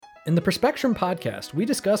In the Perspectrum podcast, we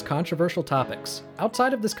discuss controversial topics.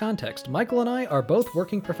 Outside of this context, Michael and I are both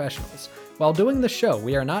working professionals. While doing this show,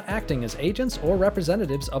 we are not acting as agents or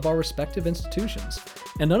representatives of our respective institutions,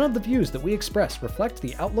 and none of the views that we express reflect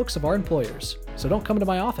the outlooks of our employers. So don't come to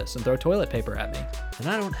my office and throw toilet paper at me. And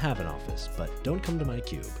I don't have an office, but don't come to my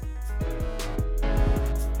cube.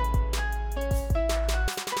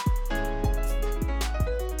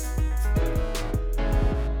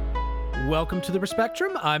 Welcome to the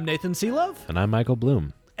Perspectrum. I'm Nathan Seelove. And I'm Michael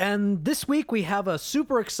Bloom. And this week we have a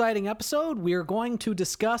super exciting episode. We are going to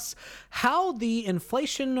discuss how the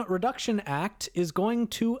Inflation Reduction Act is going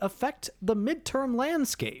to affect the midterm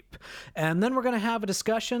landscape. And then we're going to have a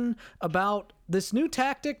discussion about this new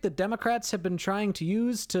tactic that Democrats have been trying to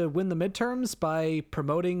use to win the midterms by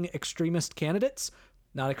promoting extremist candidates.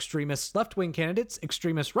 Not extremist left-wing candidates,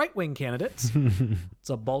 extremist right-wing candidates. It's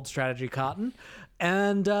a bold strategy, Cotton.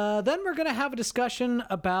 And then we're going to have a discussion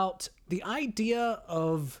about the idea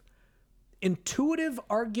of intuitive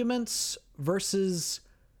arguments versus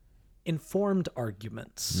informed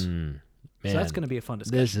arguments. Man, so that's going to be a fun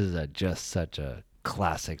discussion. This is just such a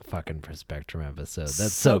classic fucking Perspectrum episode.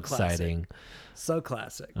 That's so exciting. So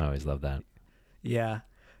classic. I always love that. Yeah.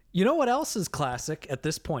 You know what else is classic at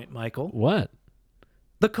this point, Michael? What?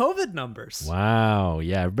 The COVID numbers. Wow.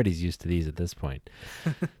 Yeah, everybody's used to these at this point.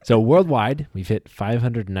 So worldwide, we've hit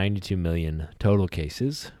 592 million total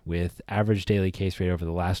cases with average daily case rate over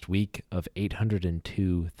the last week of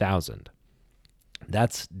 802,000.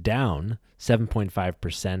 That's down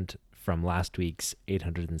 7.5% from last week's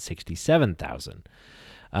 867,000.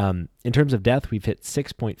 In terms of death, we've hit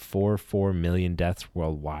 6.44 million deaths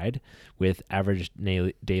worldwide, with average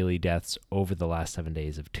daily deaths over the last 7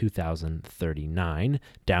 days of 2,039,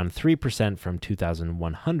 down 3% from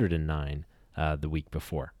 2,109 the week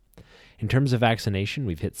before. In terms of vaccination,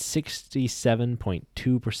 we've hit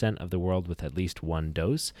 67.2% of the world with at least one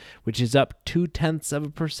dose, which is up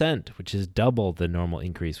 0.2%, which is double the normal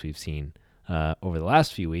increase we've seen over the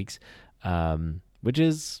last few weeks, which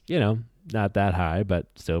is, not that high, but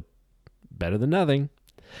still better than nothing.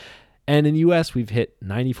 And in the U.S., we've hit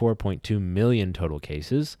 94.2 million total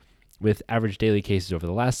cases, with average daily cases over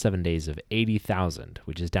the last 7 days of 80,000,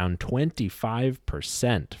 which is down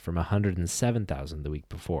 25% from 107,000 the week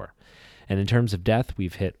before. And in terms of death,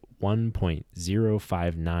 we've hit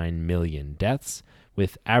 1.059 million deaths,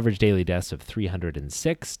 with average daily deaths of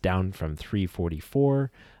 306, down from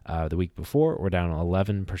 344 the week before, or down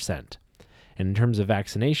 11%. And in terms of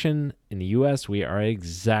vaccination, in the U.S., we are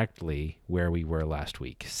exactly where we were last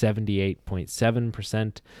week.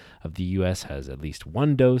 78.7% of the U.S. has at least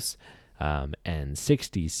one dose, and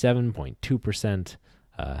 67.2%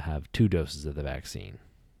 have two doses of the vaccine.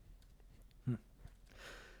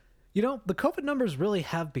 The COVID numbers really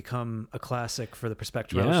have become a classic for the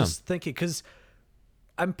Perspective. Yeah. I was just thinking, because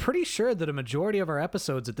I'm pretty sure that a majority of our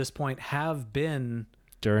episodes at this point have been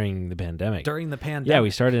During the pandemic. Yeah,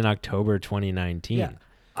 we started in October 2019. Yeah.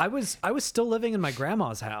 I was still living in my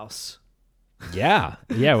grandma's house. Yeah,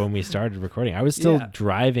 when we started recording. I was still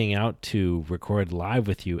driving out to record live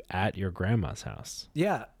with you at your grandma's house.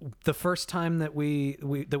 Yeah, the first time that we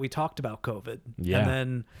talked about COVID. Yeah. And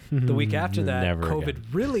then the week after that, Never COVID again.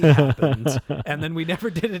 really happened, and then we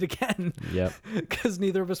never did it again. Yep. Because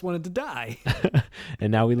neither of us wanted to die.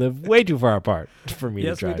 And now we live way too far apart for me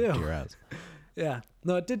to drive to your house. Yeah.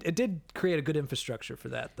 No, it did create a good infrastructure for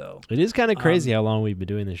that, though. It is kind of crazy how long we've been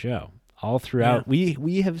doing the show. All throughout, we've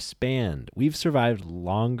survived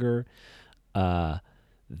longer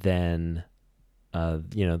than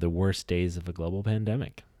the worst days of a global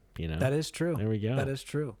pandemic. That is true. There we go. That is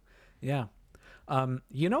true. Yeah.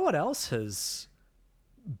 You know what else has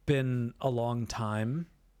been a long time?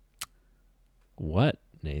 What,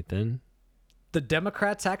 Nathan? The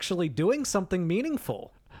Democrats actually doing something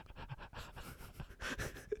meaningful.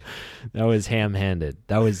 That was ham-handed.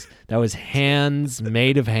 That was hands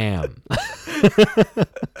made of ham.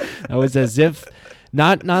 That was as if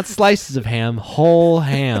not slices of ham, whole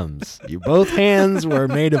hams. Both hands were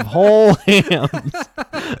made of whole hams.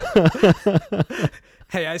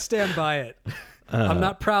 Hey, I stand by it. I'm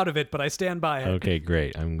not proud of it, but I stand by it. Okay,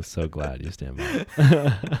 great. I'm so glad you stand by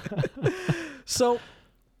it. So,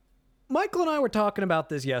 Michael and I were talking about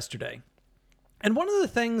this yesterday. And one of the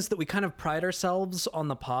things that we kind of pride ourselves on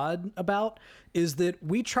the pod about is that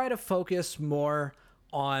we try to focus more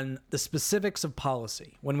on the specifics of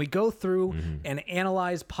policy. When we go through and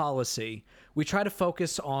analyze policy, we try to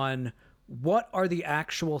focus on what are the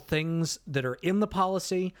actual things that are in the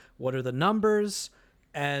policy, what are the numbers,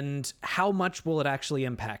 and how much will it actually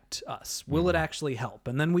impact us? Will it actually help?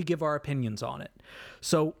 And then we give our opinions on it.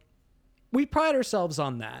 So we pride ourselves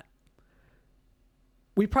on that.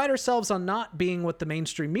 we pride ourselves on not being what the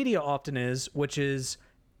mainstream media often is, which is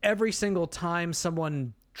every single time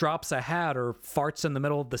someone drops a hat or farts in the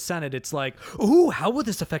middle of the Senate, it's like, ooh, how will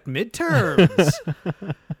this affect midterms?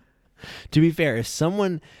 To be fair, if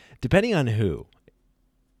someone, depending on who,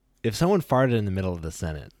 if someone farted in the middle of the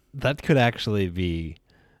Senate, that could actually be,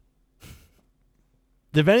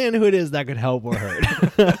 depending on who it is, that could help or hurt.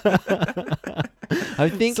 I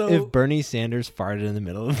think if Bernie Sanders farted in the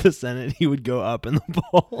middle of the Senate, he would go up in the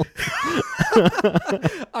poll.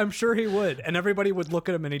 I'm sure he would. And everybody would look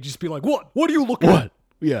at him and he'd just be like, what? What are you looking at?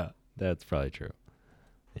 Yeah, that's probably true.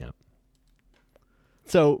 Yeah.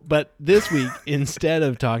 So, but this week, instead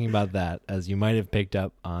of talking about that, as you might have picked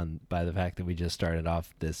up on by the fact that we just started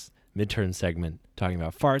off this midterm segment talking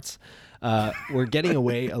about farts, we're getting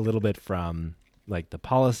away a little bit from like the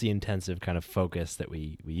policy intensive kind of focus that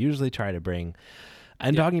we usually try to bring,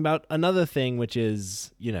 and talking about another thing, which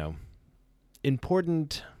is, you know,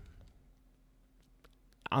 important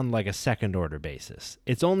on like a second order basis.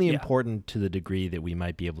 It's only important to the degree that we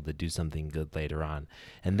might be able to do something good later on.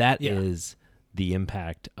 And that is the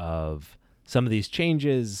impact of some of these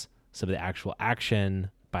changes, some of the actual action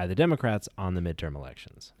by the Democrats on the midterm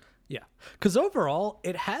elections. Yeah. Because overall,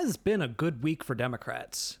 it has been a good week for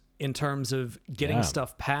Democrats in terms of getting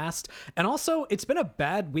stuff passed. And also, it's been a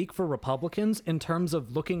bad week for Republicans in terms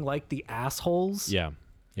of looking like the assholes. Yeah.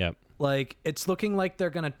 Yep. Like, it's looking like they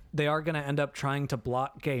are gonna end up trying to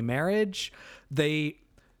block gay marriage. Their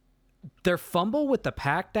fumble with the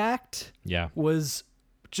PACT Act was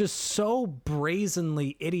just so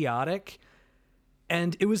brazenly idiotic,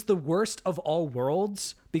 and it was the worst of all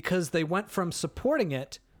worlds because they went from supporting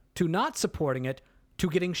it to not supporting it to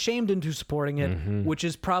getting shamed into supporting it, which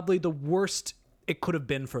is probably the worst it could have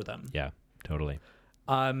been for them. Yeah, totally.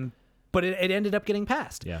 But it ended up getting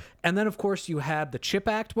passed. Yeah. And then, of course, you had the CHIP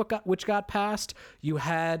Act, which got passed. You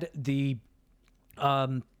had the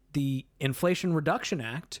Inflation Reduction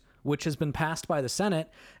Act, which has been passed by the Senate,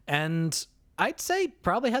 and I'd say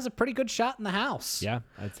probably has a pretty good shot in the House. Yeah,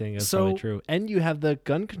 I'd say that's probably true. And you have the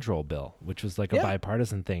gun control bill, which was like a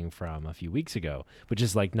bipartisan thing from a few weeks ago, which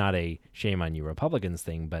is like not a shame on you Republicans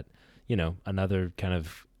thing, but, you know, another kind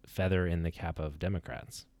of feather in the cap of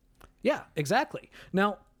Democrats. Yeah, exactly.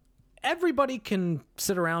 Now, everybody can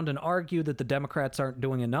sit around and argue that the Democrats aren't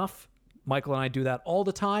doing enough. Michael and I do that all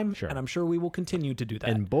the time, and I'm sure we will continue to do that.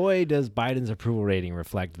 And boy, does Biden's approval rating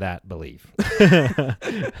reflect that belief.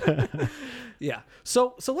 Yeah.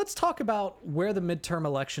 So let's talk about where the midterm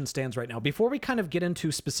election stands right now. Before we kind of get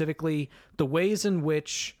into specifically the ways in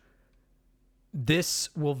which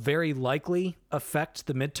this will very likely affect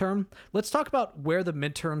the midterm, let's talk about where the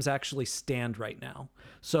midterms actually stand right now.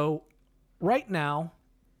 So right now,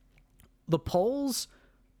 the polls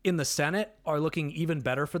in the Senate are looking even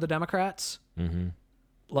better for the Democrats. Mm-hmm.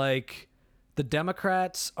 Like, the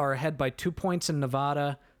Democrats are ahead by 2 points in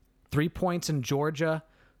Nevada, 3 points in Georgia,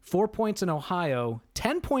 4 points in Ohio,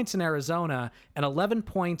 10 points in Arizona, and 11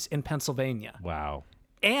 points in Pennsylvania. Wow.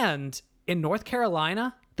 And in North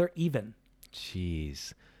Carolina, they're even.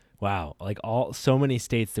 Jeez. Wow. Like so many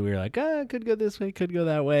states that we were like, could go this way, could go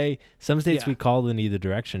that way. Some states we called in either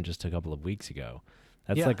direction just a couple of weeks ago.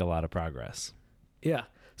 That's like a lot of progress. Yeah.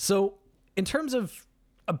 So in terms of,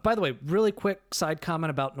 by the way, really quick side comment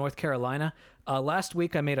about North Carolina. Last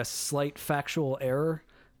week I made a slight factual error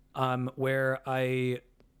where I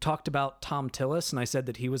talked about Tom Tillis and I said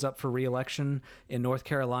that he was up for re-election in North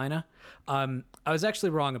Carolina. I was actually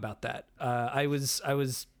wrong about that. I was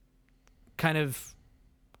kind of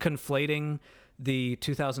conflating the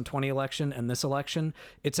 2020 election and this election.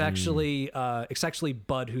 It's actually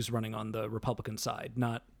Bud who's running on the Republican side,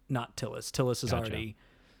 not Tillis. Tillis is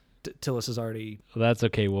already. Well, that's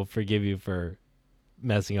okay. We'll forgive you for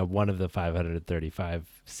messing up one of the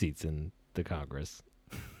 535 seats in the Congress.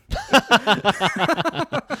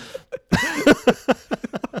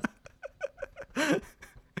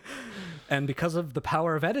 And because of the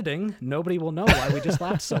power of editing, nobody will know why we just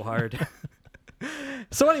laughed so hard.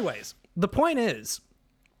 So anyways, the point is,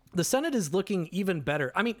 the Senate is looking even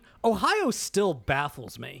better. I mean, Ohio still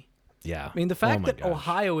baffles me. Yeah. I mean, the fact that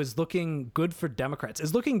Ohio is looking good for Democrats,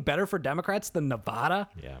 is looking better for Democrats than Nevada,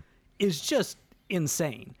 is just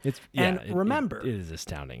insane. Remember, it is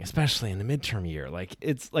astounding, especially in the midterm year. Like,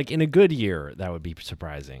 it's like in a good year, that would be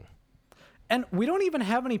surprising. And we don't even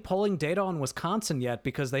have any polling data on Wisconsin yet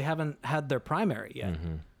because they haven't had their primary yet.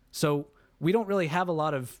 Mm-hmm. So we don't really have a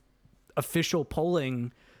lot of official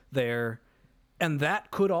polling there. And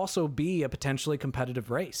that could also be a potentially competitive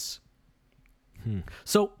race.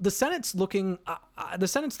 So the Senate's looking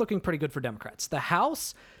pretty good for Democrats. The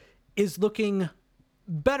House is looking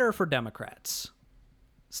better for Democrats.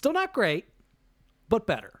 Still not great, but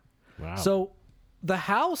better. Wow. So the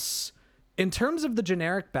House, in terms of the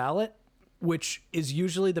generic ballot, which is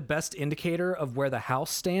usually the best indicator of where the House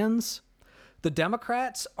stands, the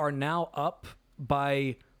Democrats are now up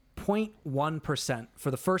by 0.1% for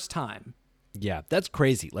the first time. Yeah, that's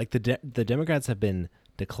crazy. Like the Democrats have been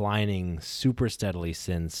declining super steadily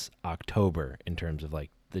since October in terms of like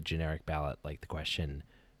the generic ballot, like the question,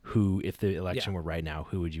 who, if the election were right now,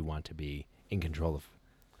 who would you want to be in control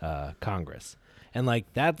of Congress? And like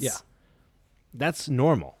that's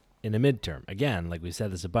normal in a midterm. Again, like we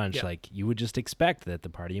said this a bunch, like you would just expect that the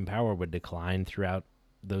party in power would decline throughout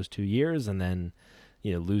those 2 years and then,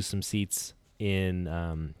 lose some seats in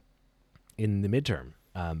the midterm.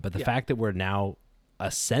 But the fact that we're now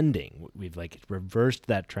ascending, we've like reversed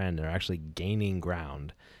that trend and are actually gaining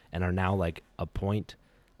ground and are now like a point,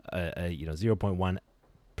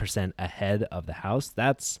 0.1% ahead of the House.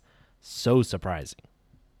 That's so surprising.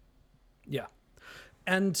 Yeah.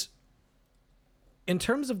 And in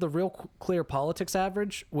terms of the Real Clear Politics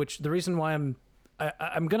average, which the reason why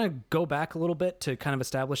I'm going to go back a little bit to kind of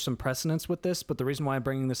establish some precedence with this, but the reason why I'm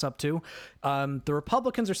bringing this up too, the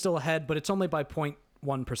Republicans are still ahead, but it's only by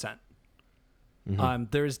 0.1%.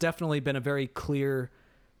 There's definitely been a very clear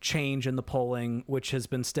change in the polling, which has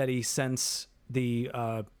been steady since the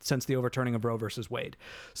overturning of Roe versus Wade.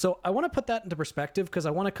 So I want to put that into perspective because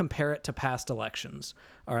I want to compare it to past elections.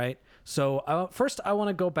 All right. So first, I want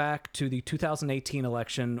to go back to the 2018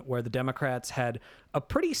 election where the Democrats had a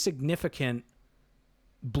pretty significant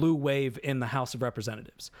blue wave in the House of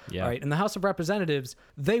Representatives. Yeah. All right. In the House of Representatives,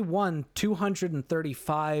 they won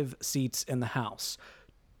 235 seats in the House.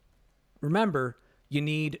 Remember, you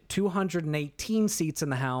need 218 seats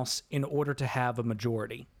in the House in order to have a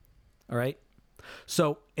majority. All right.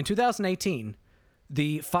 So in 2018,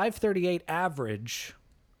 the 538 average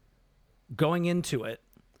going into it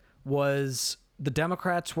was the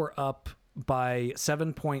Democrats were up by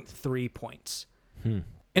 7.3 points.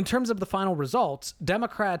 In terms of the final results,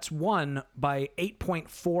 Democrats won by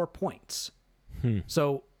 8.4 points.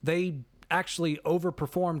 So they actually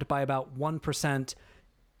overperformed by about 1%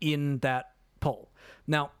 in that poll.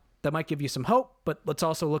 Now, that might give you some hope, but let's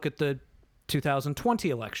also look at the 2020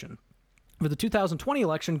 election. For the 2020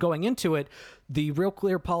 election, going into it, the Real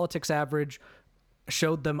Clear Politics average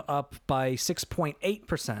showed them up by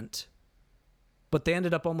 6.8%, but they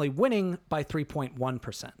ended up only winning by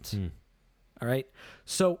 3.1%. All right.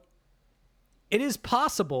 So it is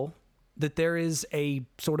possible that there is a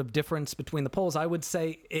sort of difference between the polls. I would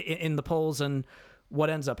say in the polls and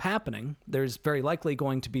what ends up happening, there's very likely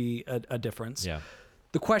going to be a difference. Yeah.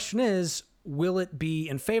 The question is, will it be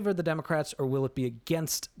in favor of the Democrats or will it be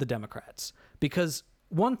against the Democrats? Because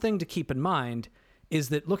one thing to keep in mind is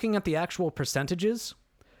that looking at the actual percentages,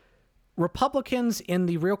 Republicans in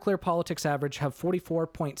the Real Clear Politics average have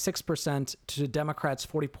 44.6% to Democrats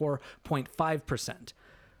 44.5%,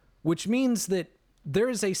 which means that there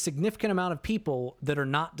is a significant amount of people that are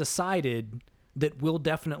not decided that will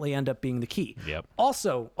definitely end up being the key. Yep.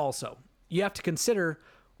 Also, you have to consider,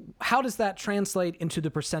 how does that translate into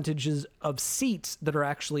the percentages of seats that are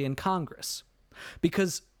actually in Congress?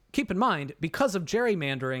 Because keep in mind, because of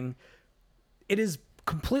gerrymandering, it is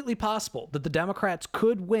completely possible that the Democrats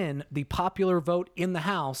could win the popular vote in the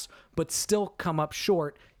House, but still come up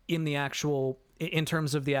short in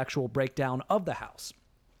terms of the actual breakdown of the House.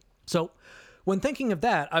 So when thinking of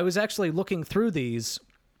that, I was actually looking through these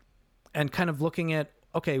and kind of looking at,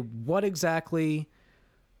 okay, what exactly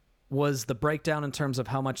was the breakdown in terms of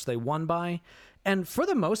how much they won by? And for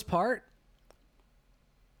the most part,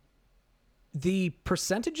 the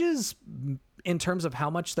percentages in terms of how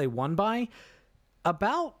much they won by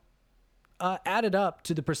about added up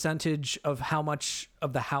to the percentage of how much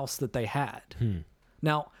of the House that they had.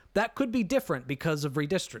 Now, that could be different because of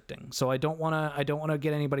redistricting. So I don't want to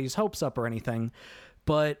get anybody's hopes up or anything,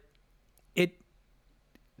 but it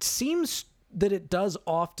seems that it does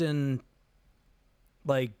often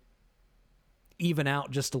like even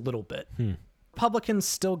out just a little bit. Republicans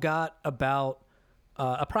still got about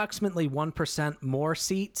approximately 1% more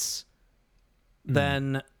seats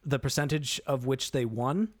than the percentage of which they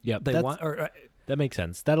won. Yep, they won. That makes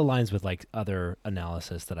sense. That aligns with like other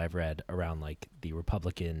analysis that I've read around like the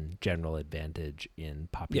Republican general advantage in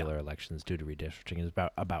popular elections due to redistricting is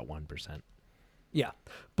about 1%. Yeah,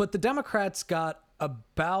 but the Democrats got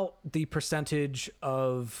about the percentage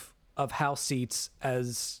of House seats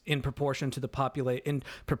as in proportion to the popular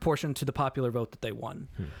vote that they won,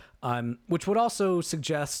 which would also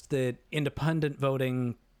suggest that independent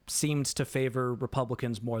voting seems to favor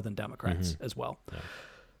Republicans more than Democrats as well. Yeah.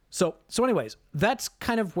 So anyways, that's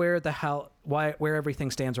kind of where where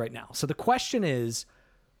everything stands right now. So the question is,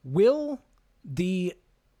 will the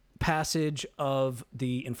passage of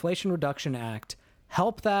the Inflation Reduction Act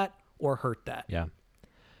help that or hurt that? Yeah.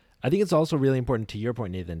 I think it's also really important, to your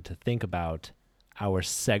point, Nathan, to think about our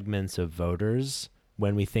segments of voters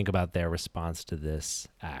when we think about their response to this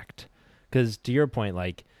act. Because to your point,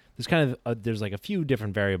 like, there's kind of there's like a few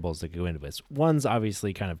different variables that go into this. One's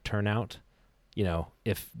obviously kind of turnout. You know,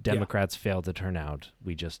 if Democrats fail to turn out,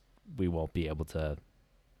 we won't be able to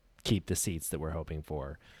keep the seats that we're hoping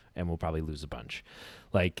for, and we'll probably lose a bunch.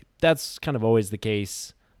 Like, that's kind of always the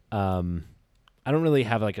case. I don't really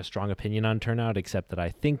have like a strong opinion on turnout, except that I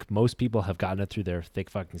think most people have gotten it through their thick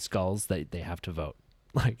fucking skulls that they have to vote.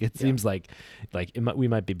 Like, it seems like we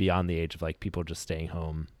might be beyond the age of like people just staying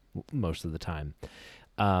home most of the time.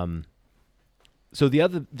 So the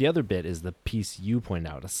other bit is the piece you point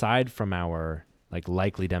out. Aside from our like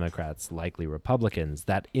likely Democrats, likely Republicans,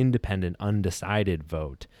 that independent, undecided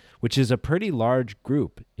vote, which is a pretty large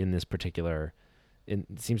group in this particular, it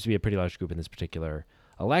seems to be a pretty large group in this particular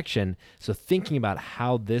election. So thinking about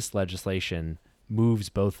how this legislation moves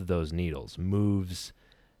both of those needles,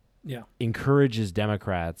 encourages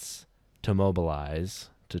Democrats to mobilize,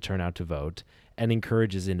 to turn out to vote, and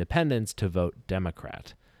encourages independents to vote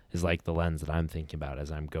Democrat, is like the lens that I'm thinking about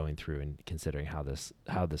as I'm going through and considering how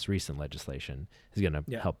this recent legislation is going to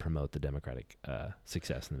help promote the Democratic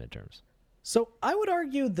success in the midterms. So I would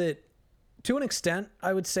argue that, to an extent,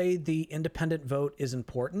 I would say the independent vote is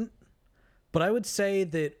important, but I would say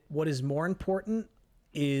that what is more important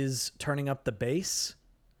is turning up the base.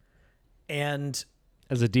 And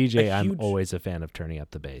as a DJ, I'm always a fan of turning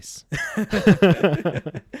up the bass.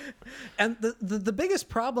 And the biggest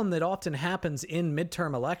problem that often happens in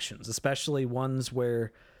midterm elections, especially ones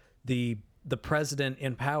where the president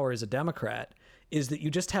in power is a Democrat, is that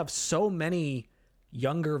you just have so many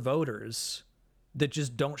younger voters that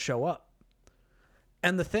just don't show up.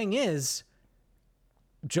 And the thing is,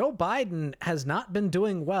 Joe Biden has not been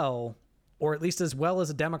doing well, or at least as well as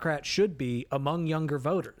a Democrat should be, among younger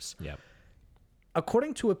voters. Yep.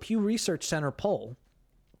 According to a Pew Research Center poll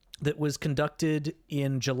that was conducted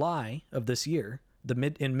in July of this year,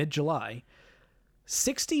 in mid-July,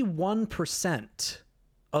 61%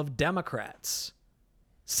 of Democrats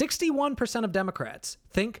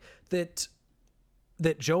think that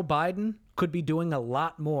Joe Biden could be doing a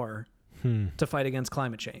lot more to fight against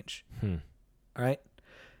climate change. All right?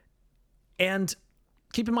 And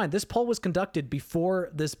keep in mind, this poll was conducted before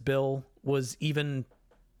this bill was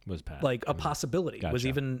passed. Like a possibility.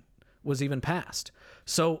 Gotcha. was even passed.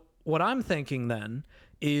 So what I'm thinking then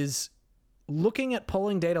is, looking at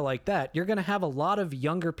polling data like that, you're going to have a lot of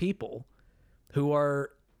younger people who are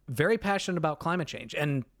very passionate about climate change.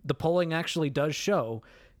 And the polling actually does show,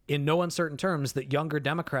 in no uncertain terms, that younger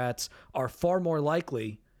Democrats are far more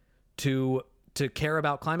likely to care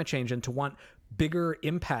about climate change and to want bigger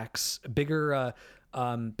impacts, bigger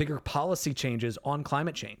policy changes on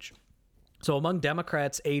climate change. So among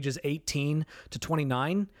Democrats ages 18 to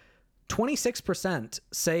 29, 26%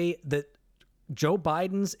 say that Joe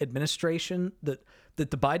Biden's administration, that the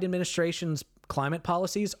Biden administration's climate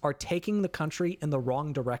policies are taking the country in the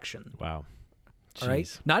wrong direction. Wow. Jeez. All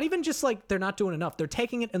right? Not even just like they're not doing enough. They're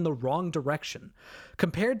taking it in the wrong direction,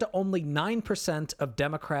 compared to only 9% of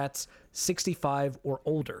Democrats 65 or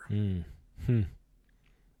older.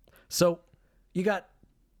 So you got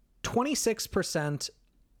 26%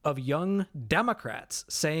 of young Democrats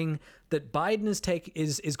saying that Biden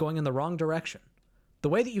is going in the wrong direction. The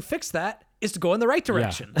way that you fix that is to go in the right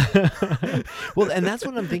direction. Yeah. Well, and that's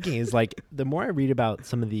what I'm thinking is, like, the more I read about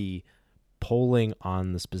some of the polling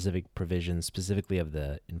on the specific provisions, specifically of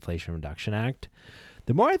the Inflation Reduction Act,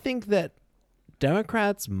 the more I think that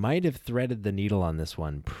Democrats might have threaded the needle on this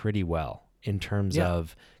one pretty well in terms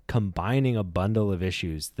of combining a bundle of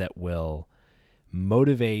issues that will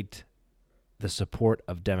motivate the support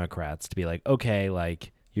of Democrats to be like, okay,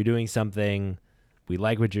 like, you're doing something, we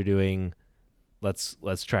like what you're doing, let's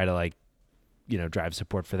try to, like, you know, drive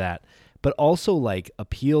support for that, but also like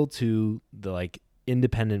appeal to the like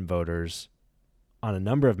independent voters on a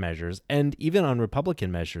number of measures, and even on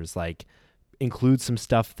Republican measures, like include some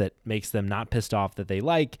stuff that makes them not pissed off that they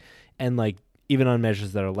like, and like even on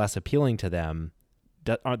measures that are less appealing to them,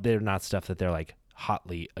 that aren't, they're not stuff that they're like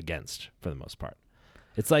hotly against for the most part.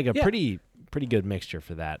 It's like a pretty good mixture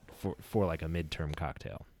for that, for like a midterm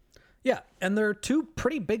cocktail. Yeah, and there are two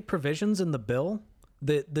pretty big provisions in the bill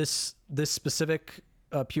that this specific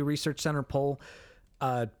Pew Research Center poll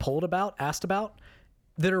asked about,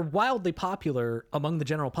 that are wildly popular among the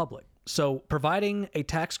general public. So providing a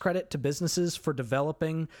tax credit to businesses for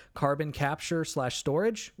developing carbon capture /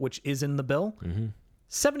 storage, which is in the bill,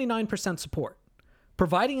 79% support.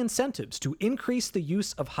 Providing incentives to increase the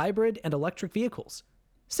use of hybrid and electric vehicles,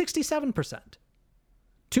 67%.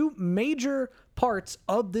 Two major parts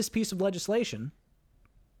of this piece of legislation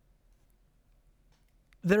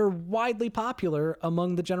that are widely popular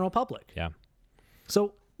among the general public. Yeah.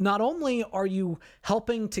 So not only are you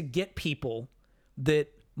helping to get people that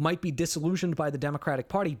might be disillusioned by the Democratic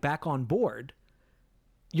Party back on board,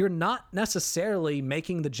 you're not necessarily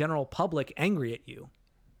making the general public angry at you.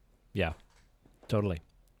 Yeah, totally.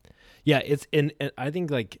 Yeah, it's and I think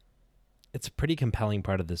like it's a pretty compelling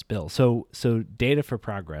part of this bill. So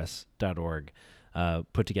dataforprogress.org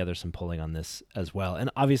put together some polling on this as well. And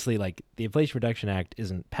obviously, like, the Inflation Reduction Act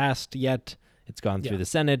isn't passed yet. It's gone through the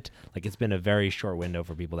Senate. Like, it's been a very short window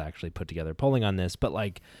for people to actually put together polling on this. But,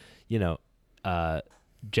 like, you know,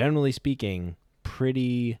 generally speaking,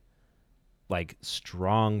 pretty, like,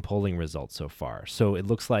 strong polling results so far. So it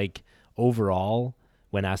looks like overall,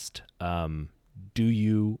 when asked, do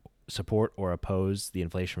you support or oppose the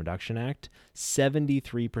Inflation Reduction Act,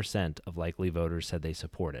 73% of likely voters said they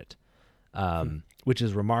support it, which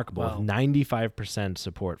is remarkable. Wow. With 95%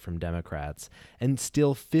 support from Democrats and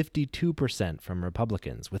still 52% from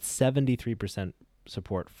Republicans, with 73%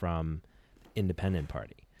 support from Independent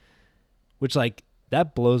Party, which, like,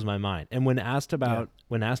 that blows my mind. And when asked about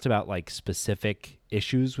like specific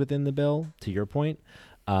issues within the bill, to your point,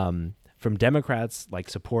 from Democrats, like,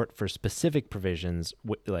 support for specific provisions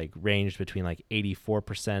like ranged between like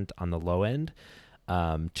 84% on the low end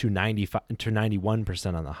to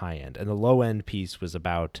 91% on the high end. And the low end piece was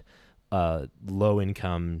about low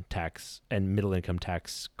income tax and middle income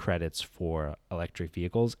tax credits for electric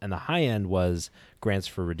vehicles, and the high end was grants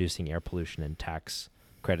for reducing air pollution and tax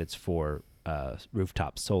credits for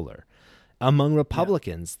rooftop solar. Among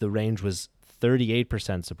Republicans, the range was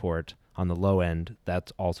 38% support on the low end.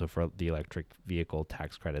 That's also for the electric vehicle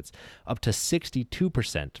tax credits, up to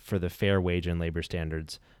 62% for the fair wage and labor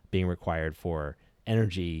standards being required for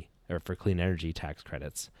energy or for clean energy tax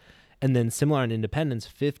credits. And then similar on independents,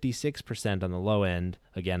 56% on the low end,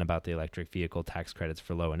 again about the electric vehicle tax credits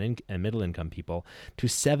for low and middle income people, to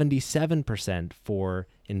 77% for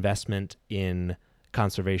investment in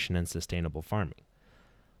conservation and sustainable farming.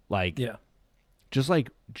 Like, just like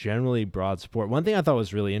generally broad support. One thing I thought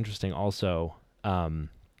was really interesting also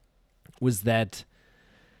was that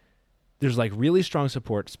there's like really strong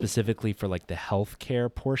support specifically for like the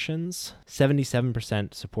healthcare portions.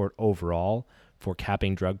 77% support overall for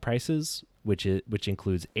capping drug prices, which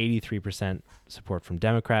includes 83% support from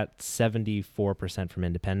Democrats, 74% from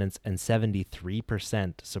independents, and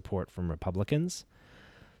 73% support from Republicans.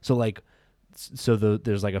 So like,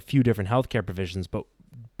 there's like a few different healthcare provisions, but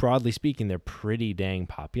broadly speaking, they're pretty dang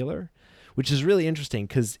popular, which is really interesting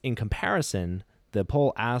because in comparison, the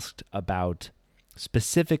poll asked about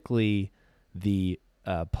specifically the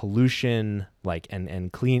pollution like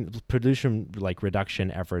and clean pollution like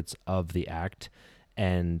reduction efforts of the act,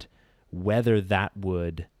 and whether that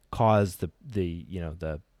would cause the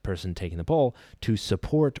person taking the poll to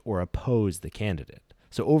support or oppose the candidate.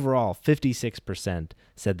 So overall, 56%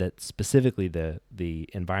 said that specifically the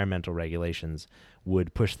environmental regulations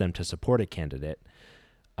would push them to support a candidate,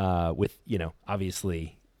 with,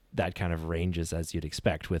 obviously that kind of ranges as you'd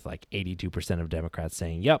expect, with like 82% of Democrats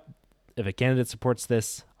saying, yep, if a candidate supports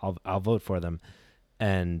this, I'll vote for them,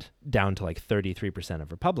 and down to like 33%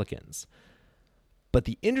 of Republicans. But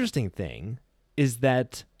the interesting thing is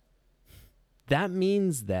that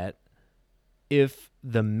means that if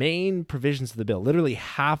the main provisions of the bill, literally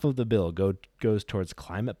half of the bill goes towards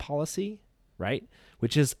climate policy, right?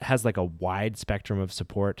 Which has like a wide spectrum of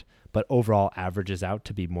support, but overall averages out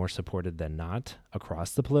to be more supported than not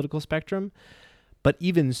across the political spectrum. But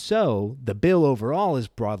even so, the bill overall is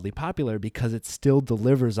broadly popular because it still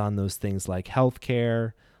delivers on those things like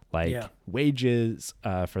healthcare, like wages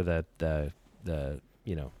for the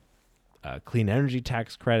clean energy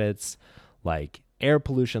tax credits, like air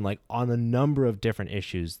pollution, like on a number of different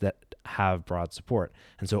issues that have broad support.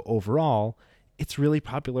 And so overall, it's really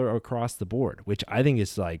popular across the board, which I think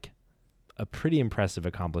is like a pretty impressive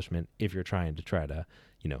accomplishment if you're trying to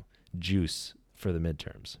juice for the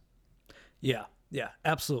midterms. Yeah,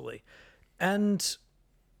 absolutely. And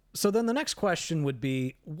so then the next question would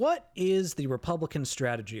be, what is the Republican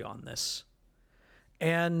strategy on this?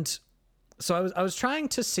 And so I was trying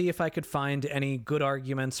to see if I could find any good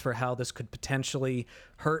arguments for how this could potentially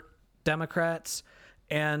hurt Democrats.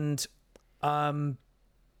 And I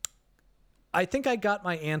think I got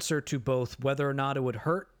my answer to both whether or not it would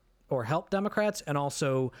hurt or help Democrats, and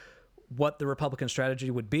also what the Republican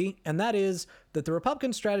strategy would be, and that is that the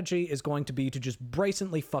Republican strategy is going to be to just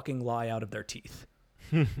brazenly fucking lie out of their teeth.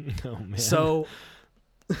 Oh, man.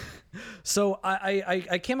 So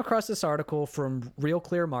I came across this article from Real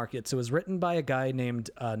Clear Markets. It was written by a guy named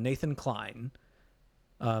Nathan Klein.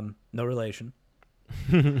 No relation.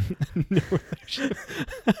 No relation.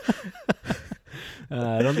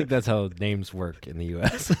 I don't think that's how names work in the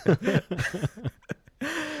U.S.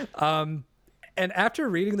 And after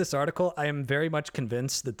reading this article, I am very much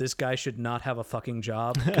convinced that this guy should not have a fucking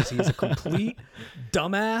job because he's a complete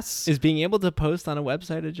dumbass. Is being able to post on a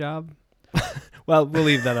website a job? Well, we'll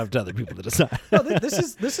leave that up to other people to decide. No,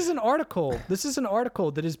 this is an article. This is an article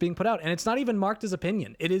that is being put out, and it's not even marked as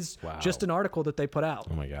opinion. It is just an article that they put out.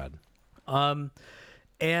 Oh my God.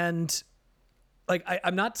 And like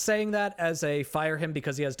I'm not saying that as a fire him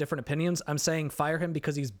because he has different opinions. I'm saying fire him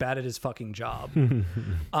because he's bad at his fucking job.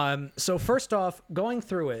 So first off, going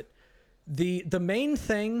through it, the main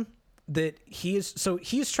thing that he's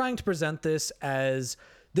trying to present this as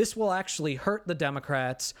this will actually hurt the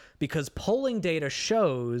Democrats because polling data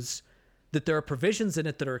shows that there are provisions in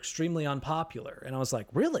it that are extremely unpopular. And I was like,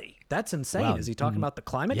 really? That's insane. Wow. Is he talking about the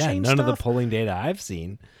climate Yeah, change none stuff? of the polling data I've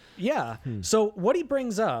seen. Yeah. So what he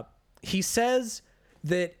brings up, he says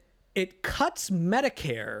that it cuts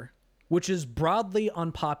Medicare, which is broadly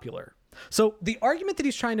unpopular. So the argument that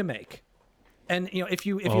he's trying to make, and if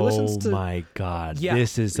you listen to, oh my God, Yeah,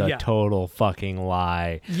 this is a yeah. total fucking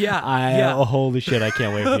lie. Yeah. Oh, holy shit! I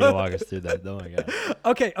can't wait for you to walk us through that. Oh my God.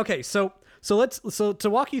 Okay. So to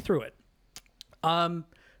walk you through it,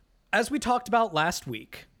 as we talked about last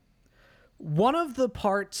week, one of the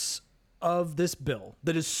parts of this bill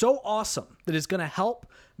that is so awesome that is going to help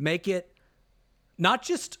make it not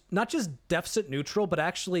just deficit neutral, but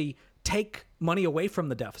actually take money away from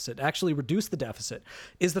the deficit, actually reduce the deficit,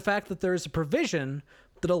 is the fact that there is a provision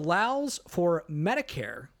that allows for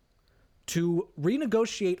Medicare to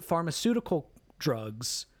renegotiate some pharmaceutical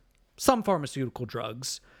drugs,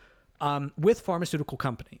 with pharmaceutical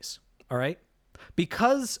companies. All right.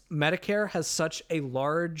 Because Medicare has such a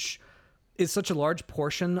large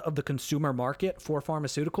portion of the consumer market for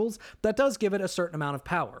pharmaceuticals, that does give it a certain amount of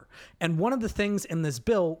power. And one of the things in this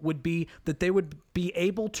bill would be that they would be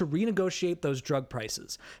able to renegotiate those drug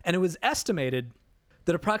prices. And it was estimated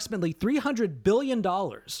that approximately $300 billion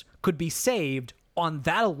could be saved on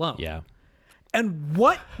that alone. Yeah. And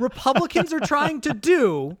what Republicans are trying to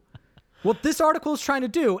do, what this article is trying to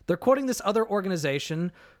do, they're quoting this other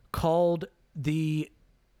organization called the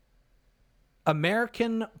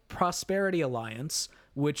American Prosperity Alliance,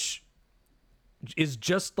 which is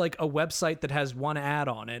just like a website that has one ad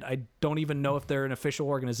on it. I don't even know if they're an official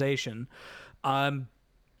organization.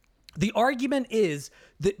 The argument is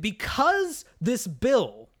that because this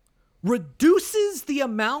bill reduces the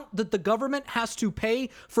amount that the government has to pay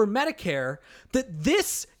for Medicare, that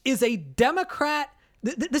this is a Democratic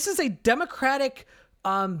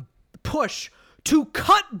push to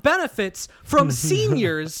cut benefits from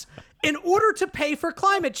seniors in order to pay for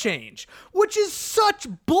climate change, which is such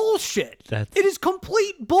bullshit. It is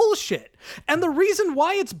complete bullshit. And the reason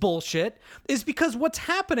why it's bullshit is because what's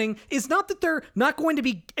happening is not that they're not going to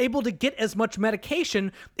be able to get as much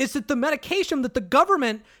medication, it's that the medication that the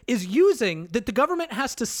government is using, that the government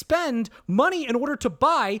has to spend money in order to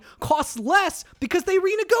buy, costs less because they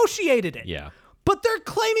renegotiated it. Yeah. But they're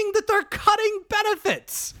claiming that they're cutting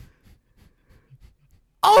benefits.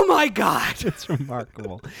 Oh my God. It's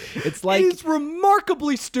remarkable. It's like it's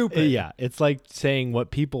remarkably stupid. Yeah, it's like saying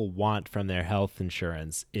what people want from their health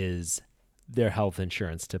insurance is their health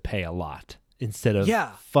insurance to pay a lot instead of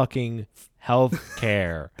fucking health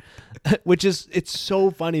care. Which is, it's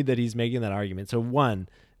so funny that he's making that argument. So one,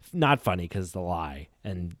 not funny because it's a lie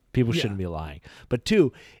and people shouldn't be lying. But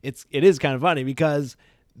two, it is kind of funny because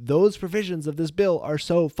those provisions of this bill are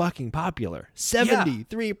so fucking popular.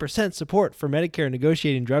 73% support for Medicare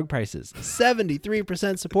negotiating drug prices.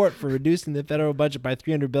 73% support for reducing the federal budget by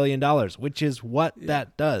 $300 billion, which is what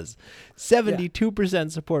that does.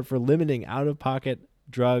 72% support for limiting out-of-pocket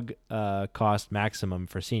drug cost maximum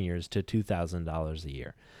for seniors to $2,000 a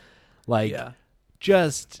year.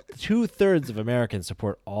 Just 2/3 of Americans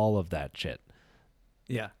support all of that shit.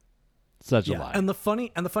 Yeah. Such a lie. And the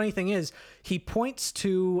funny thing is, he points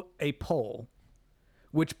to a poll,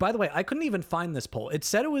 which, by the way, I couldn't even find this poll. It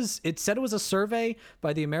said it was a survey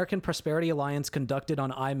by the American Prosperity Alliance conducted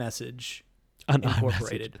on iMessage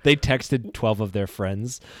Incorporated. They texted 12 of their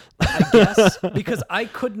friends. I guess because I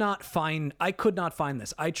could not find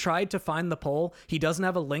this. I tried to find the poll. He doesn't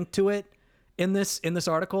have a link to it, in this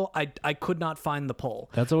article. I could not find the poll.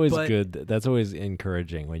 That's always good. That's always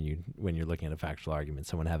encouraging when you're looking at a factual argument.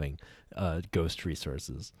 Someone having ghost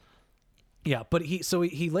resources. Yeah, but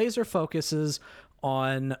he laser focuses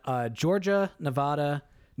on Georgia, Nevada,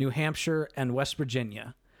 New Hampshire, and West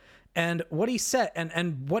Virginia. And what he said,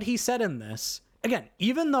 and what he said in this, again,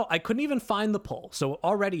 even though I couldn't even find the poll, so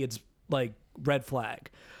already it's like red flag.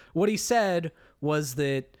 What he said was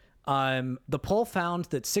that the poll found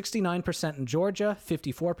that 69% in Georgia,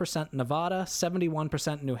 54% in Nevada,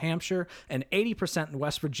 71% in New Hampshire, and 80% in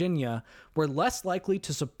West Virginia were less likely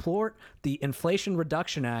to support the Inflation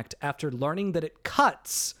Reduction Act after learning that it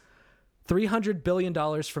cuts $300 billion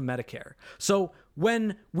from Medicare. So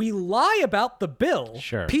when we lie about the bill,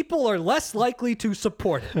 sure, people are less likely to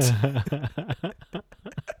support it.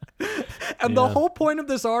 And the whole point of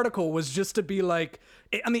this article was just to be like,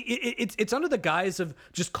 I mean, it's under the guise of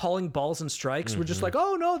just calling balls and strikes. We're just like,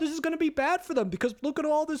 oh no, this is going to be bad for them because look at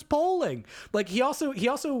all this polling. Like he also,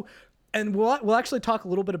 and we'll actually talk a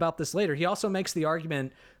little bit about this later. He also makes the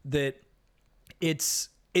argument that it's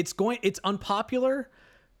unpopular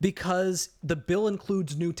because the bill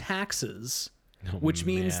includes new taxes, which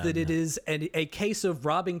means that it is a case of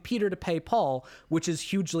robbing Peter to pay Paul, which is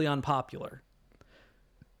hugely unpopular.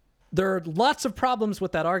 There are lots of problems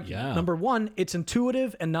with that argument. Yeah. Number one, it's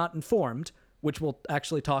intuitive and not informed, which we'll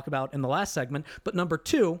actually talk about in the last segment. But number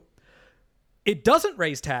two, it doesn't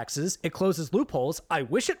raise taxes. It closes loopholes. I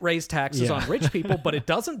wish it raised taxes on rich people, but it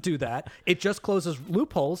doesn't do that. It just closes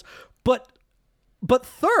loopholes. But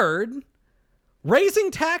third, raising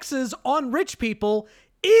taxes on rich people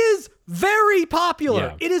is very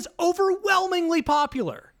popular. Yeah. It is overwhelmingly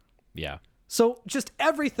popular. Yeah. So just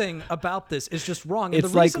everything about this is just wrong. And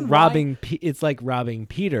It's like robbing. It's like robbing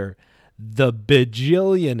Peter, the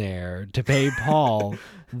bajillionaire, to pay Paul,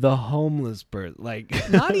 the homeless person. Like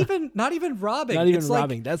not even robbing. Not even it's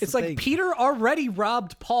robbing. Like, That's it's the like thing. Peter already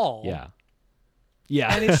robbed Paul. Yeah.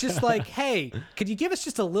 Yeah. And it's just like, hey, could you give us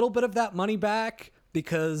just a little bit of that money back?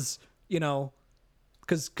 Because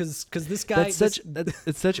because this guy.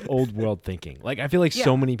 It's such old world thinking. Like I feel like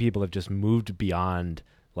so many people have just moved beyond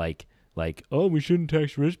like, oh, we shouldn't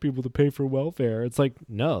tax rich people to pay for welfare. It's like,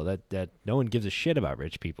 no, that no one gives a shit about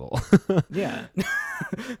rich people. Yeah.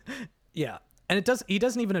 Yeah. And he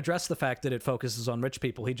doesn't even address the fact that it focuses on rich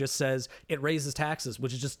people. He just says it raises taxes,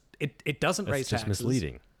 which is just, it doesn't raise taxes. It's just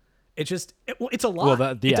misleading. It's a lie.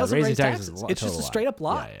 Well, it doesn't raising raise taxes. taxes. It's just a straight up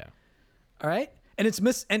lie. Yeah. All right. And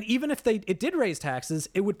and even if it did raise taxes,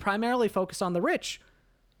 it would primarily focus on the rich.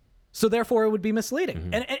 So therefore it would be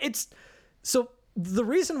misleading. Mm-hmm. And so the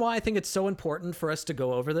reason why I think it's so important for us to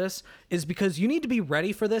go over this is because you need to be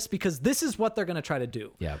ready for this, because this is what they're going to try to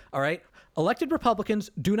do. Yeah. All right. Elected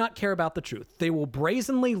Republicans do not care about the truth. They will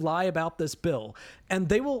brazenly lie about this bill. And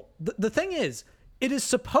they will, the thing is, it is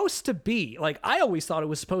supposed to be, like I always thought it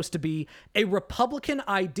was supposed to be, a Republican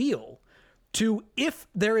ideal to, if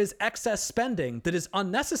there is excess spending that is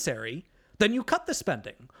unnecessary, then you cut the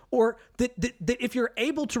spending. Or that if you're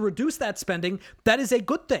able to reduce that spending, that is a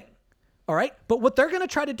good thing. All right. But what they're going to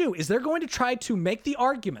try to do is they're going to try to make the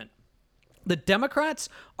argument that Democrats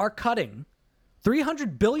are cutting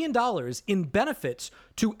 $300 billion in benefits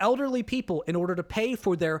to elderly people in order to pay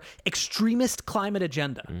for their extremist climate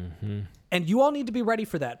agenda. Mm-hmm. And you all need to be ready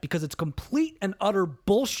for that, because it's complete and utter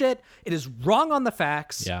bullshit. It is wrong on the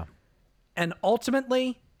facts. Yeah. And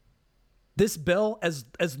ultimately, this bill, as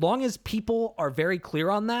long as people are very clear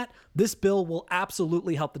on that, this bill will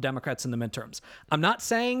absolutely help the Democrats in the midterms. I'm not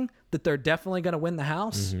saying that they're definitely going to win the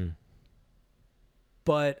House,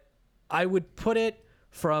 but I would put it,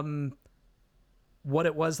 from what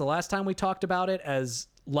it was the last time we talked about it, as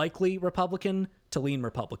likely Republican to lean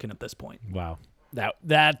Republican at this point. Wow.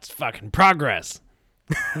 That's fucking progress.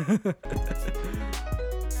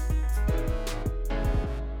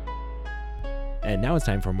 And now it's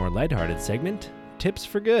time for a more lighthearted segment, Tips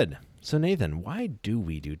for Good. So Nathan, why do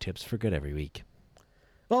we do Tips for Good every week?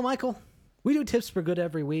 Well, Michael, we do Tips for Good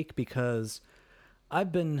every week because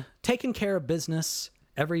I've been taking care of business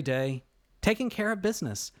every day, taking care of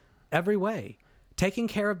business every way, taking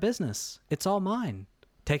care of business. It's all mine.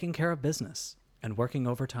 Taking care of business and working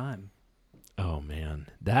overtime. Oh man,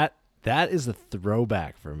 that is a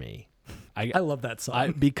throwback for me. I love that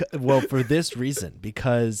song. For this reason,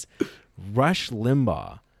 because Rush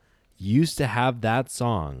Limbaugh used to have that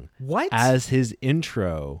song as his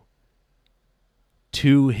intro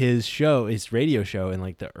to his show, his radio show in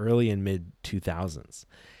like the early and mid 2000s.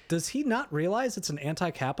 Does he not realize it's an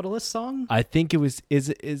anti-capitalist song? I think it was.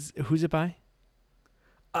 Is who's it by?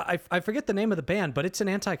 I forget the name of the band, but it's an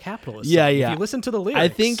anti-capitalist Yeah, song. yeah. If you listen to the lyrics, I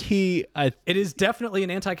think it is definitely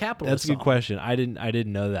an anti-capitalist That's a good song. question. I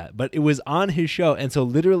didn't know that, but it was on his show, and so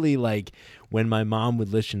literally, like when my mom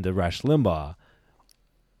would listen to Rush Limbaugh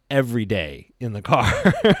every day in the car,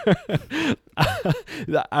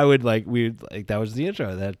 I would that was the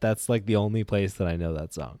intro. That's like the only place that I know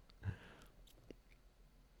that song.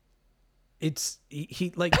 It's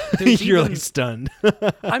he like there's You're even, like stunned.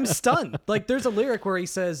 I'm stunned. Like there's a lyric where he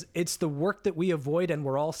says, "It's the work that we avoid, and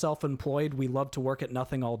we're all self-employed. We love to work at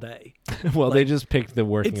nothing all day." Well, Like, they just picked the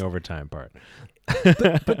working overtime part.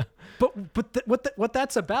 What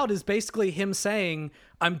that's about is basically him saying,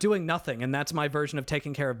 "I'm doing nothing, and that's my version of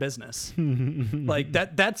taking care of business." Like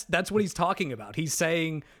that's what he's talking about. He's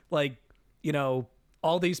saying, like, you know,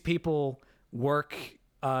 all these people work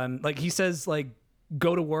like he says, like,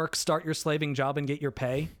 go to work, start your slaving job, and get your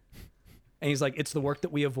pay. And he's like, it's the work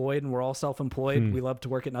that we avoid, and we're all self-employed. We love to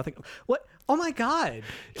work at nothing. What? Oh my God!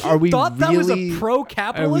 He thought that was a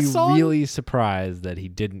pro-capitalist song. Are we really surprised that he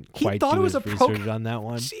didn't quite do his research on that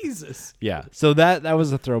one? Jesus. Yeah. So that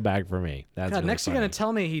was a throwback for me. That's God, really next funny. you're gonna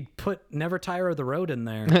tell me he put "Never Tire of the Road" in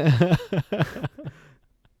there.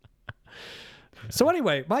 So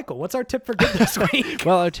anyway, Michael, what's our tip for good this week?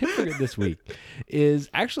 Well, our tip for good this week is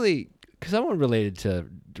actually somewhat related to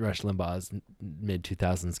Rush Limbaugh's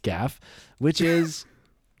mid-2000s gaffe, which is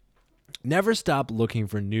never stop looking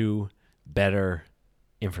for new, better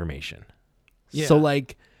information. Yeah. So,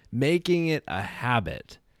 like, making it a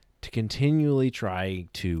habit to continually try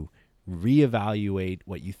to reevaluate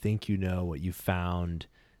what you think you know, what you found,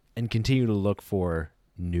 and continue to look for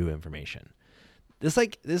new information. This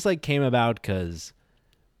came about because,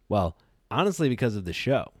 well, honestly, because of the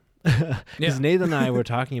show. Because Nathan and I were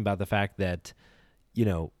talking about the fact that, you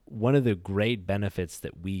know, one of the great benefits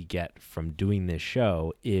that we get from doing this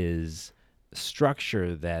show is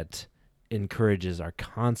structure that encourages our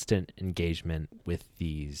constant engagement with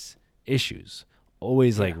these issues.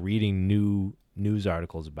 Always like reading new news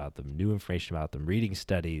articles about them, new information about them, reading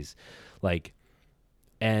studies,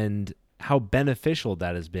 and how beneficial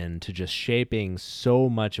that has been to just shaping so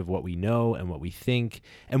much of what we know and what we think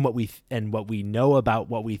and what we know about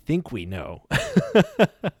what we think we know.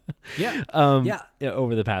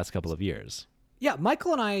 Over the past couple of years. Yeah,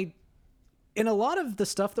 Michael and I, in a lot of the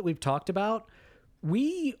stuff that we've talked about,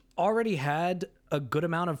 we already had a good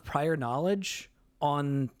amount of prior knowledge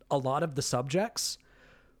on a lot of the subjects,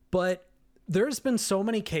 but there's been so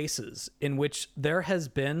many cases in which there has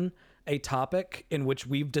been a topic in which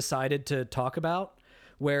we've decided to talk about,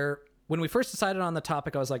 where when we first decided on the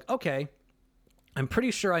topic, I was like, okay, I'm pretty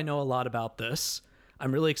sure I know a lot about this.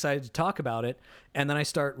 I'm really excited to talk about it. And then I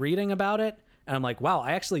start reading about it, and I'm like, wow,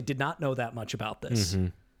 I actually did not know that much about this. Mm-hmm.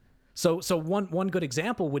 So one good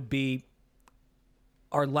example would be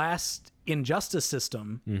our last injustice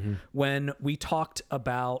system, when we talked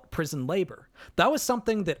about prison labor. That was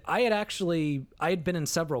something that I had been in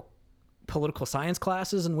several political science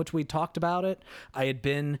classes in which we talked about it. I had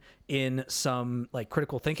been in some like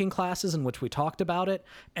critical thinking classes in which we talked about it.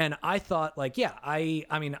 And I thought, like, yeah, I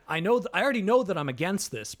already know that I'm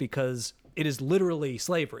against this because it is literally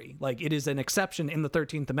slavery. Like, it is an exception in the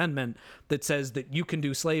 13th Amendment that says that you can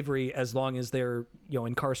do slavery as long as they're, you know,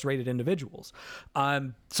 incarcerated individuals.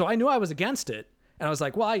 So I knew I was against it. And I was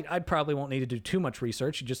like, well, I probably won't need to do too much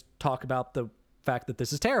research. You just talk about the fact that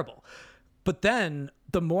this is terrible. But then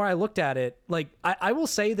the more I looked at it, like, I will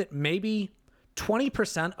say that maybe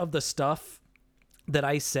 20% of the stuff that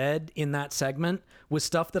I said in that segment was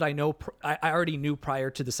stuff that I already knew prior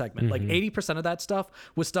to the segment. Like 80% of that stuff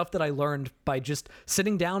was stuff that I learned by just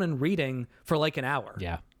sitting down and reading for like an hour.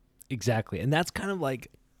 Yeah, exactly. And that's kind of like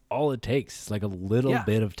all it takes. It's like a little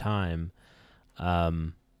bit of time,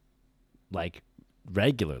 like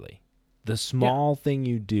regularly. The small thing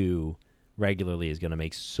you do regularly is going to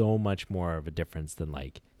make so much more of a difference than,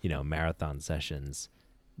 like, you know, marathon sessions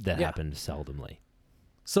that happen seldomly.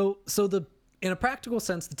 So in a practical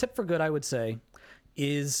sense, the tip for good, I would say,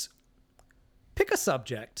 is pick a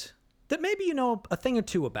subject that maybe you know a thing or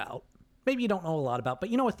two about. Maybe you don't know a lot about, but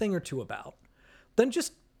you know a thing or two about. Then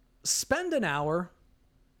just spend an hour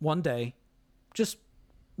one day just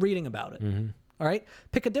reading about it. All right?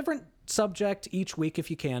 Pick a different subject each week if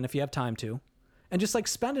you can, if you have time to, and just like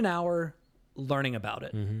spend an hour learning about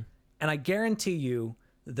it. And I guarantee you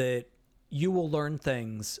that you will learn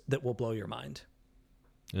things that will blow your mind.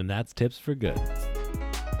 And that's tips for good.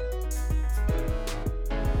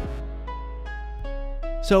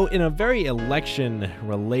 So in a very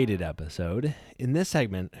election-related episode, in this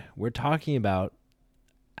segment, we're talking about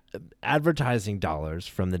advertising dollars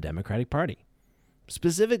from the Democratic Party.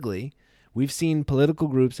 Specifically, we've seen political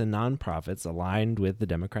groups and nonprofits aligned with the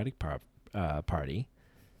Democratic Party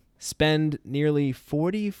spend nearly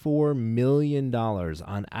 $44 million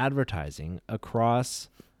on advertising across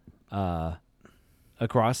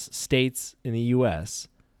states in the U.S.,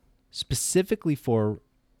 specifically for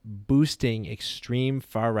boosting extreme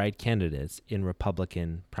far-right candidates in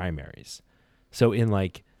Republican primaries. So in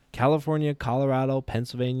like California, Colorado,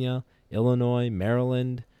 Pennsylvania, Illinois,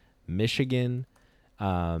 Maryland, Michigan,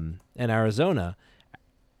 and Arizona,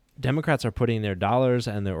 Democrats are putting their dollars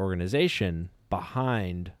and their organization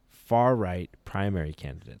behind far-right primary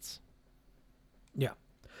candidates. Yeah.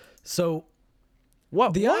 So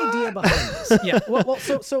What? The idea behind this. Yeah. Well,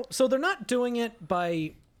 so they're not doing it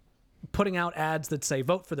by putting out ads that say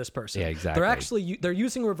vote for this person. Yeah, exactly. They're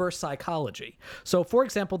using reverse psychology. So, for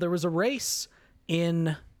example, there was a race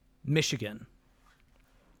in Michigan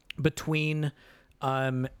between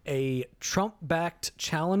a Trump-backed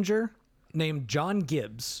challenger named John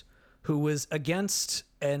Gibbs, who was against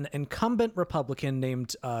an incumbent Republican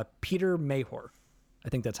named Peter Mayhor. I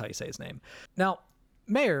think that's how you say his name. Now,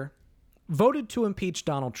 Mayor voted to impeach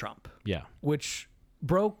Donald Trump. Yeah. Which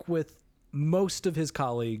broke with most of his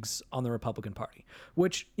colleagues on the Republican Party,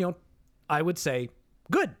 which, I would say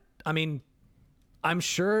good. I mean, I'm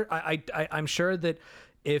sure I'm sure that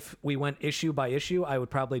if we went issue by issue, I would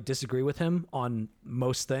probably disagree with him on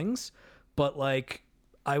most things, but like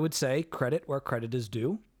I would say credit where credit is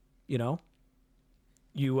due. You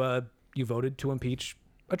voted to impeach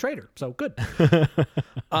a traitor, so good.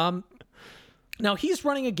 Now he's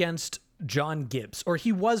running against John Gibbs, or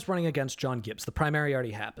he was running against John Gibbs. The primary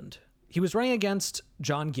already happened. He was running against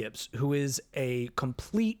John Gibbs, who is a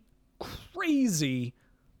complete crazy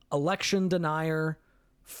election denier,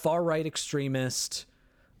 far-right extremist,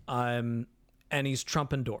 and he's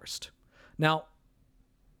Trump endorsed. Now,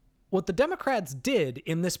 what the Democrats did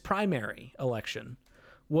in this primary election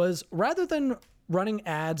was, rather than running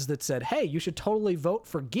ads that said, hey, you should totally vote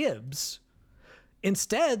for Gibbs,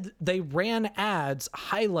 instead they ran ads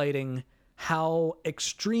highlighting how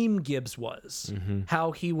extreme Gibbs was,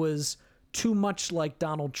 how he was too much like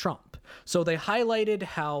Donald Trump. So they highlighted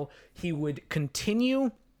how he would continue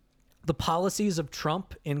the policies of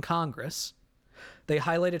Trump in Congress. They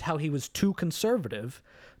highlighted how he was too conservative.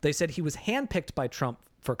 They said he was handpicked by Trump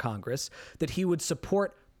for Congress, that he would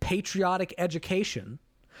support patriotic education,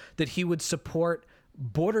 that he would support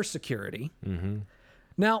border security.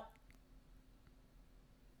 Now,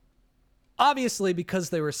 obviously, because